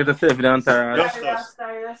 You say it yourself, the Entourage.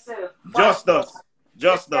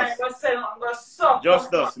 Just us.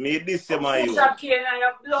 Me this is my you. Me not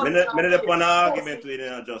on an argument with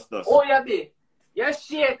you, just us. Oh, you be. You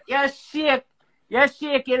shake You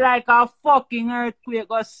shake it like a fucking earthquake.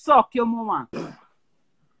 Go suck your mama.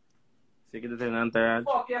 Shake it in Entourage.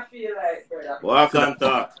 Fuck you feel like, brother. Walk and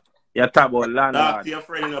talk. You talk about landlord. Talk to your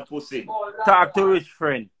friend in a pussy. Talk to rich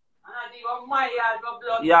friend.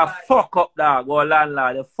 You fuck up, dog. Go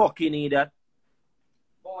landlord. You fucking idiot.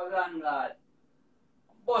 Boy, landlord.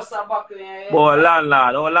 Boss a buckle in your head. Boy,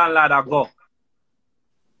 landlord. Oh, landlord, I go.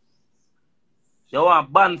 You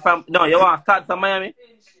want ban from... No, you want start from Miami?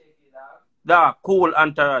 Dog, cool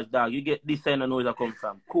Entourage, dog. You get this and know where it come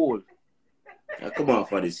from. Cool. Yeah, come on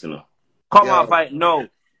for this, you know. Come on, fight now.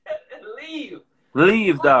 Leave.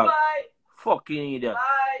 Leave, dog. Bye. Fucking idiot.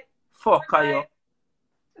 Bye. Fuck are you.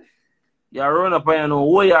 You run up and you know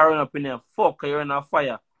where you run up in there. Fuck, you're in a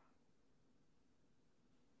fire.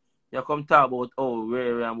 You come talk about, oh,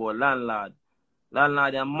 where about landlord.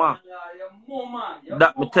 Landlord, your man.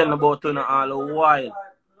 That me tell about you all the while.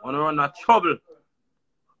 When you run a trouble.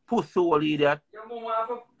 Pussy old idiot. Your mama have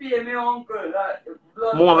to pay me uncle.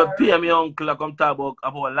 Mama have to pay me uncle. I come talk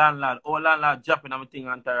about landlord. Oh, landlord dropping everything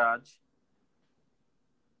Entourage.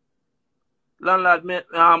 Landlord,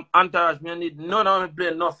 Entourage, me need none of them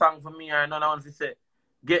play no song for me or none of them say,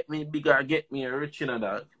 get me bigger, get me rich, you know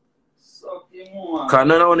that. Suck your mama. Cause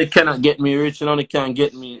none of them cannot get me rich, none of them can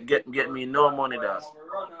get me no money, that.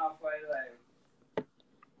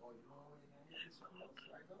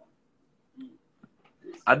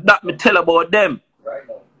 And that me tell about them.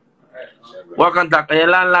 What can talk your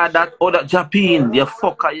landlord that other Japan, you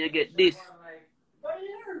fucker, you get this.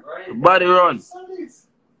 Body run.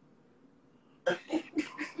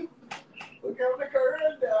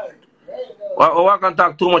 What can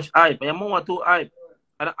talk too much hype? Your mama too hype.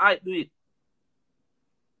 And the hype do it.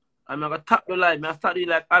 I'm gonna tap the life, I start doing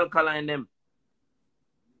like alkaline them.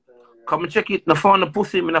 Come and check it, I found the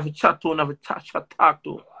pussy, I have to chat to, I have to talk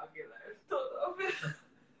to.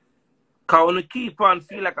 Cause when you keep on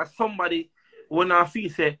feel like a somebody when I feel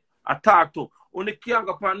say I talk to, when you can't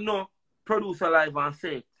go on no producer live and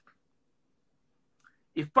say it.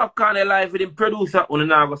 If Popcorn alive with him producer, when you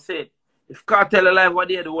not go say it. If Cartel alive what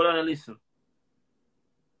they do, we don't listen.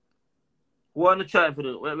 We want to try for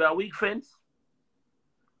it. We are weak friends.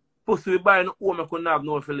 Pussy we buy no home and couldn't have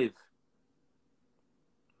nowhere to live.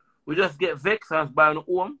 We just get vexed and buy no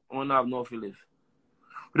home and we don't have nowhere to live.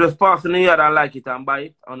 We just pass in the yard and like it and buy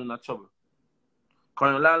it and we're not trouble.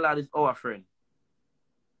 Because the landlord is our friend.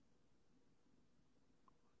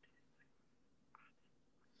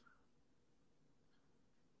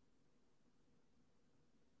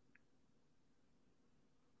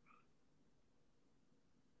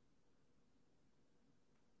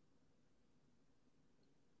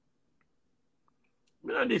 I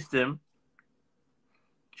don't diss them.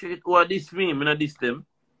 Check it over this me, I don't diss them.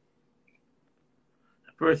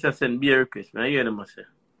 The person send me a request, I hear them say.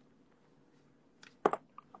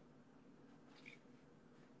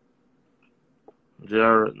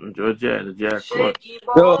 Yo,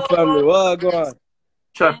 family, what go on?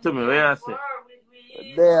 Chat to me, where I say?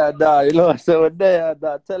 There, dog, you know what I say? There,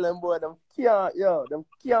 dog. Tell them boy, them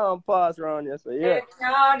can't pass around here, so yeah.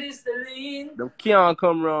 Them can't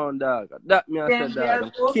come round, dog. That me I said,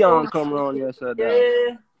 dog. Them can't come round here, so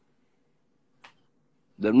dog.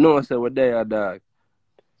 Them know say what there, dog.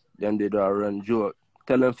 Them they do a run joke.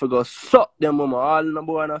 Tell them to go suck them mama. All the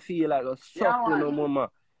boy and I feel like go suck them mama.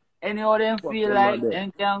 Any of them feel like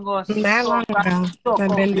them can go suck.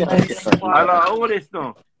 I've been doing this. Hello, who this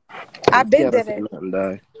now? I've been doing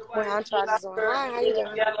it. When Entourage is on. Hi, how you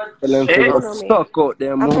doing? Tell them to go suck out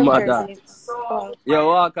them I'm from mama, dog. Jersey. Oh. Yo,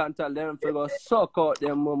 walk and tell them to go suck out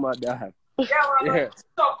them mama, dog. Yeah.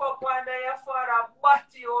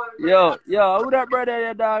 Yo, who that brother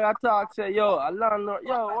your dog I talk say, yo, a landlord,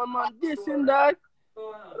 yo, one man dissing, dog.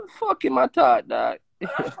 Fuck him I talk, dog.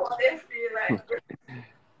 That's what they feel like.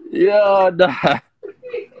 Yo, dog.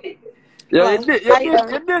 Yo, you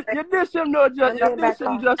diss him, no, just you diss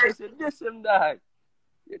him, justice, you diss him, dog.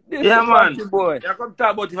 You diss Yeah, him, man. boy. You come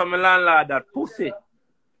talk about it from a landlord, that pussy.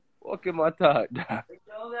 Fuck him I talk, dog.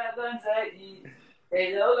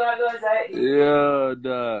 Yo,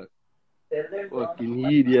 dog. Fucking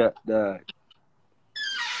idiot, dog.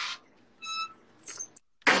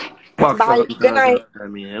 Bye. Good night. I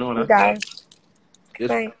mean, you know that. Guys. Good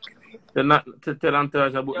night. Tell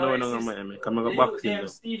Entourage about no man. Come and go back to you.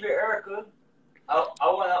 Stevie Urkel. I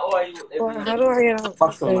want to owe you. How do I get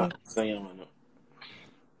out?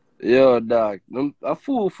 Yo, dog. A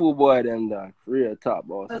fool boy, them, dog. Real top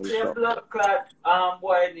boss. That's your blood clot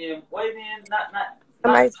boy name. Boy name, not.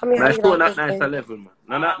 Nice to not nice level, man.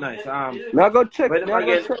 No, not nice. Now go check.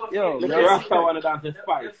 Yo, Rasta one of them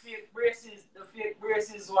spice. The fake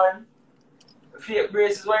braces one. The fake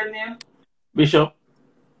braces one name. Bishop?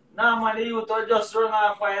 Nah, man, the youth will just run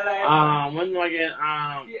off for your life. When you again?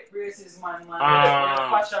 Fake braces, man.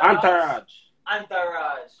 Entourage.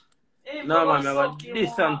 No, man, I got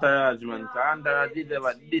this Entourage, man. Entourage is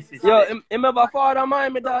ever this is. Yo, remember father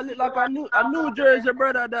mine, me dog, look like a New Jersey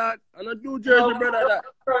brother, dog. And a New Jersey brother, dog.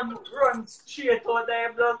 Run straight out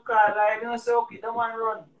there, blood clot. Like, you know, so okay, the man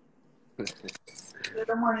run.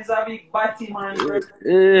 The man is a big batty, man.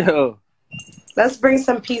 Yo. Let's bring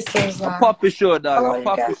some peace here, a puppy show, dog. A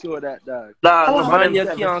puppy show, that dog. Man, you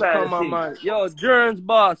can't come on, man. Yo, Jerns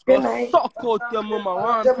boss, go suck out your mama.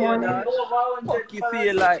 One here, dog. Fuck you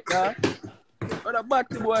feel like, dog. What a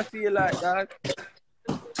batty boy feel like, dog.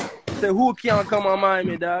 Say, who can't come on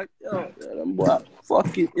Miami, dog? Yo, them boy,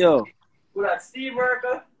 fuck it, yo. Who that, Steve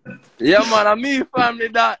Worker? Yeah, man, I'm me family,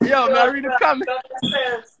 dog. Yo, man, I read the comments.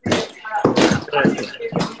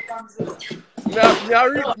 I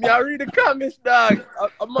read the comments, dog.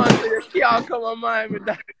 A man say you can't come on Miami,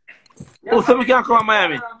 dog. Oh, so we can't come on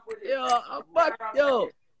Miami? Yo, I'm back, yo.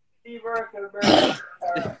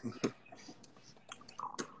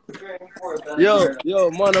 Yo,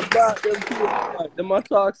 man, about them kids, them a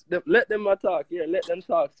talk, let them a talk, yeah, let them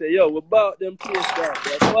talk. Say, yo, about them kids, dog.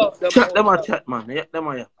 Chat them a chat, man. Yeah, them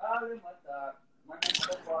a yeah.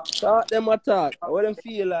 Talk them a talk. What them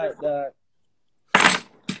feel like, dog?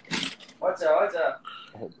 What's up?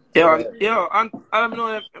 Yo, and I don't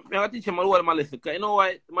know if I teach him all my lesson. You know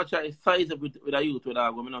why much I size up with a youth with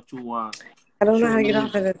that, but not too I don't know how to get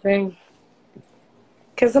off of the thing.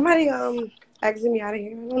 Can somebody exit me out of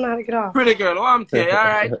here? I don't know how to get off. Pretty girl, what I'm telling you,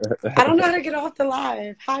 alright? I don't know how to get off the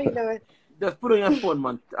live. How you doing? Just put on your phone,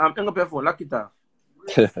 man. Hang up your phone, lock it off.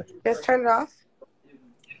 Just turn it off?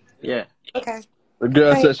 Yeah. Okay. The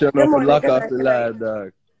girl said she'll not lock off the live,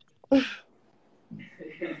 dog.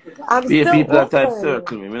 I'm still people that type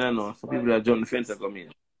circle me, I don't know. Some people that jump the fence and come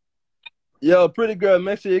in. Yo, pretty girl,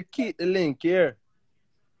 make sure you keep the link here.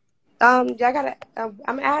 Y'all gotta,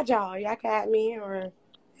 I'm agile. Y'all can add me or, it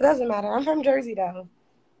doesn't matter. I'm from Jersey, though.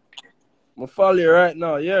 I'm gonna follow you right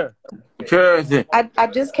now, yeah. Jersey. I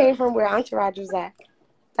just came from where Entourage was at.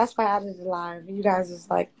 That's why I did it live. You guys was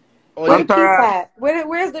like, oh, where's the peace at?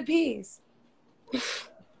 Where's the peace?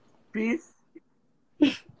 Peace?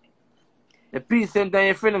 The peace and then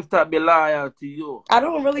your friend start be loyal to you. I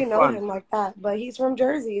don't really know him like that, but he's from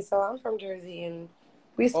Jersey, so I'm from Jersey, and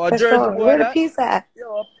we Jersey boy, where the peace at?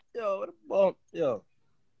 Yo, what the bump? Yo.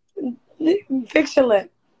 Fix your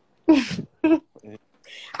lip.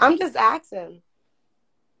 I'm just asking.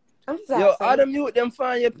 Yo, I done mute them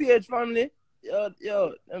find your page, family. Yo,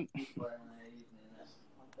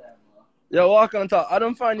 walk on top. I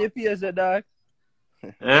don't find your page, that dog.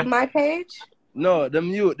 My page? No, them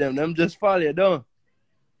mute them. Them just follow you, don't.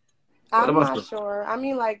 I'm not sure. I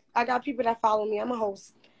mean, like, I got people that follow me. I'm a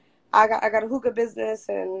host. I got a hookah business,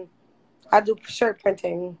 and I do shirt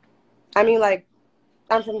printing. I mean, like,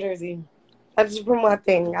 I'm from Jersey. I just bring my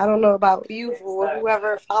thing. I don't know about you or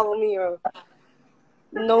whoever follow me or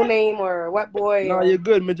no name or what boy. No, you're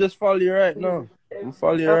good. Me just follow you right now. I'm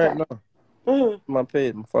follow you right now. My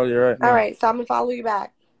page. I'm follow you right now. All right, so I'm gonna follow you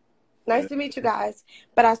back. Nice to meet you guys,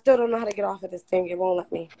 but I still don't know how to get off of this thing. It won't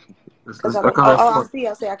let me. I'll see.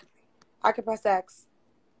 I can press X.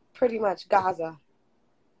 Pretty much Gaza.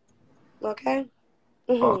 Okay.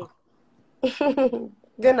 Good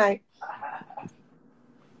night.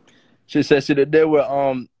 She said she did there with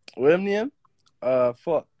what him name?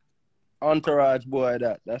 Fuck. Entourage boy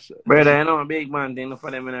that's it. Brother, you know a big man thing for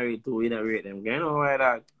them in a rate too, you don't rate them. You know why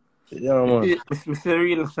that? Yeah, man. I see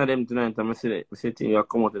real for them tonight, I see you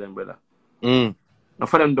come out to them, brother. And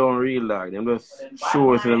for them don't real dog, them just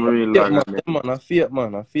show to them real dog. I fear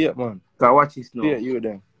man. Cause watch this now. Fear you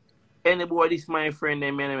then. Anybody is my friend,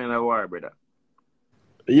 they men in a war, brother.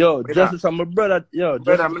 Yo, brother. Justice, I'm a brother. Yo,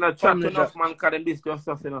 brother, I'm not chat enough, man, cause them this just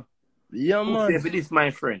stuff, you know. Yeah, man. Say, if this is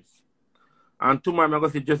my friends. And tomorrow I'm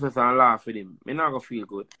going to see Justice and laugh with him. I'm not going to feel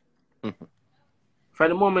good. For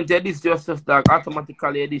the moment, this Justice, dog,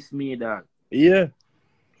 automatically this me, dog. Yeah.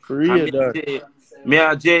 For real, dog. Me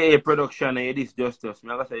a JA production and this Justice. I'm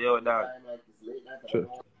going to say, yo, dog. Sure.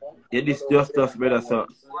 Yeah, this Justice, brother, so.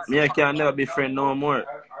 Me I can never be friend no more.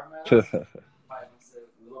 Yeah,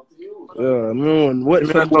 man. What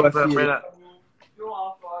some boy feel?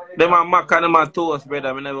 Them a mac and them a toast, brother.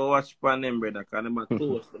 I never watch pan them, brother. Cause them a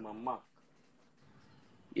toast, them a mac.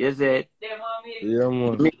 You said? Yeah,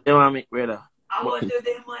 man. Them a make, brother. I want to do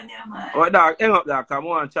them money, man. Oh, dog, hang up, dog. Come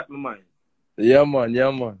on, chat my mind. Yeah,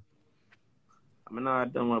 man. I'm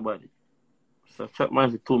not done my body. So chat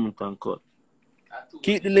mine for 2 minutes and cut.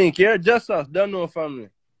 Keep the link here. Just us. Don't know family.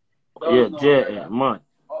 Yeah, man.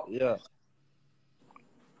 Yeah.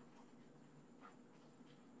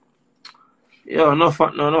 Yeah,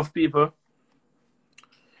 enough people.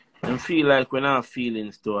 Them feel like we're not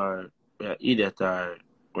feelings to our idiot or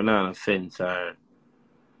we're not on sense or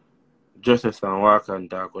just as and walk and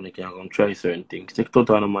talk when they can come try certain things. Take it out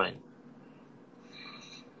of the mind.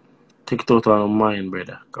 Take it out of the mind,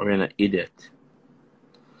 brother. Because we're an idiot.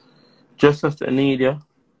 Just as I need you,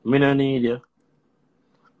 me no need you.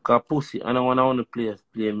 Because pussy, I don't want to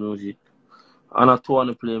play music. I don't want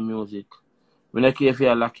to play music. I don't care if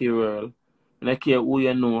you're a lucky girl. I don't care who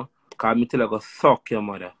you know. Because I tell you go suck your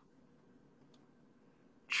mother.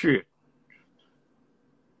 True.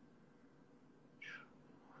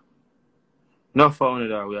 Not for only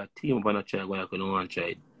that, we are a team up on a try, we are going to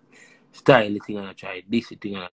try style thing and try this thing and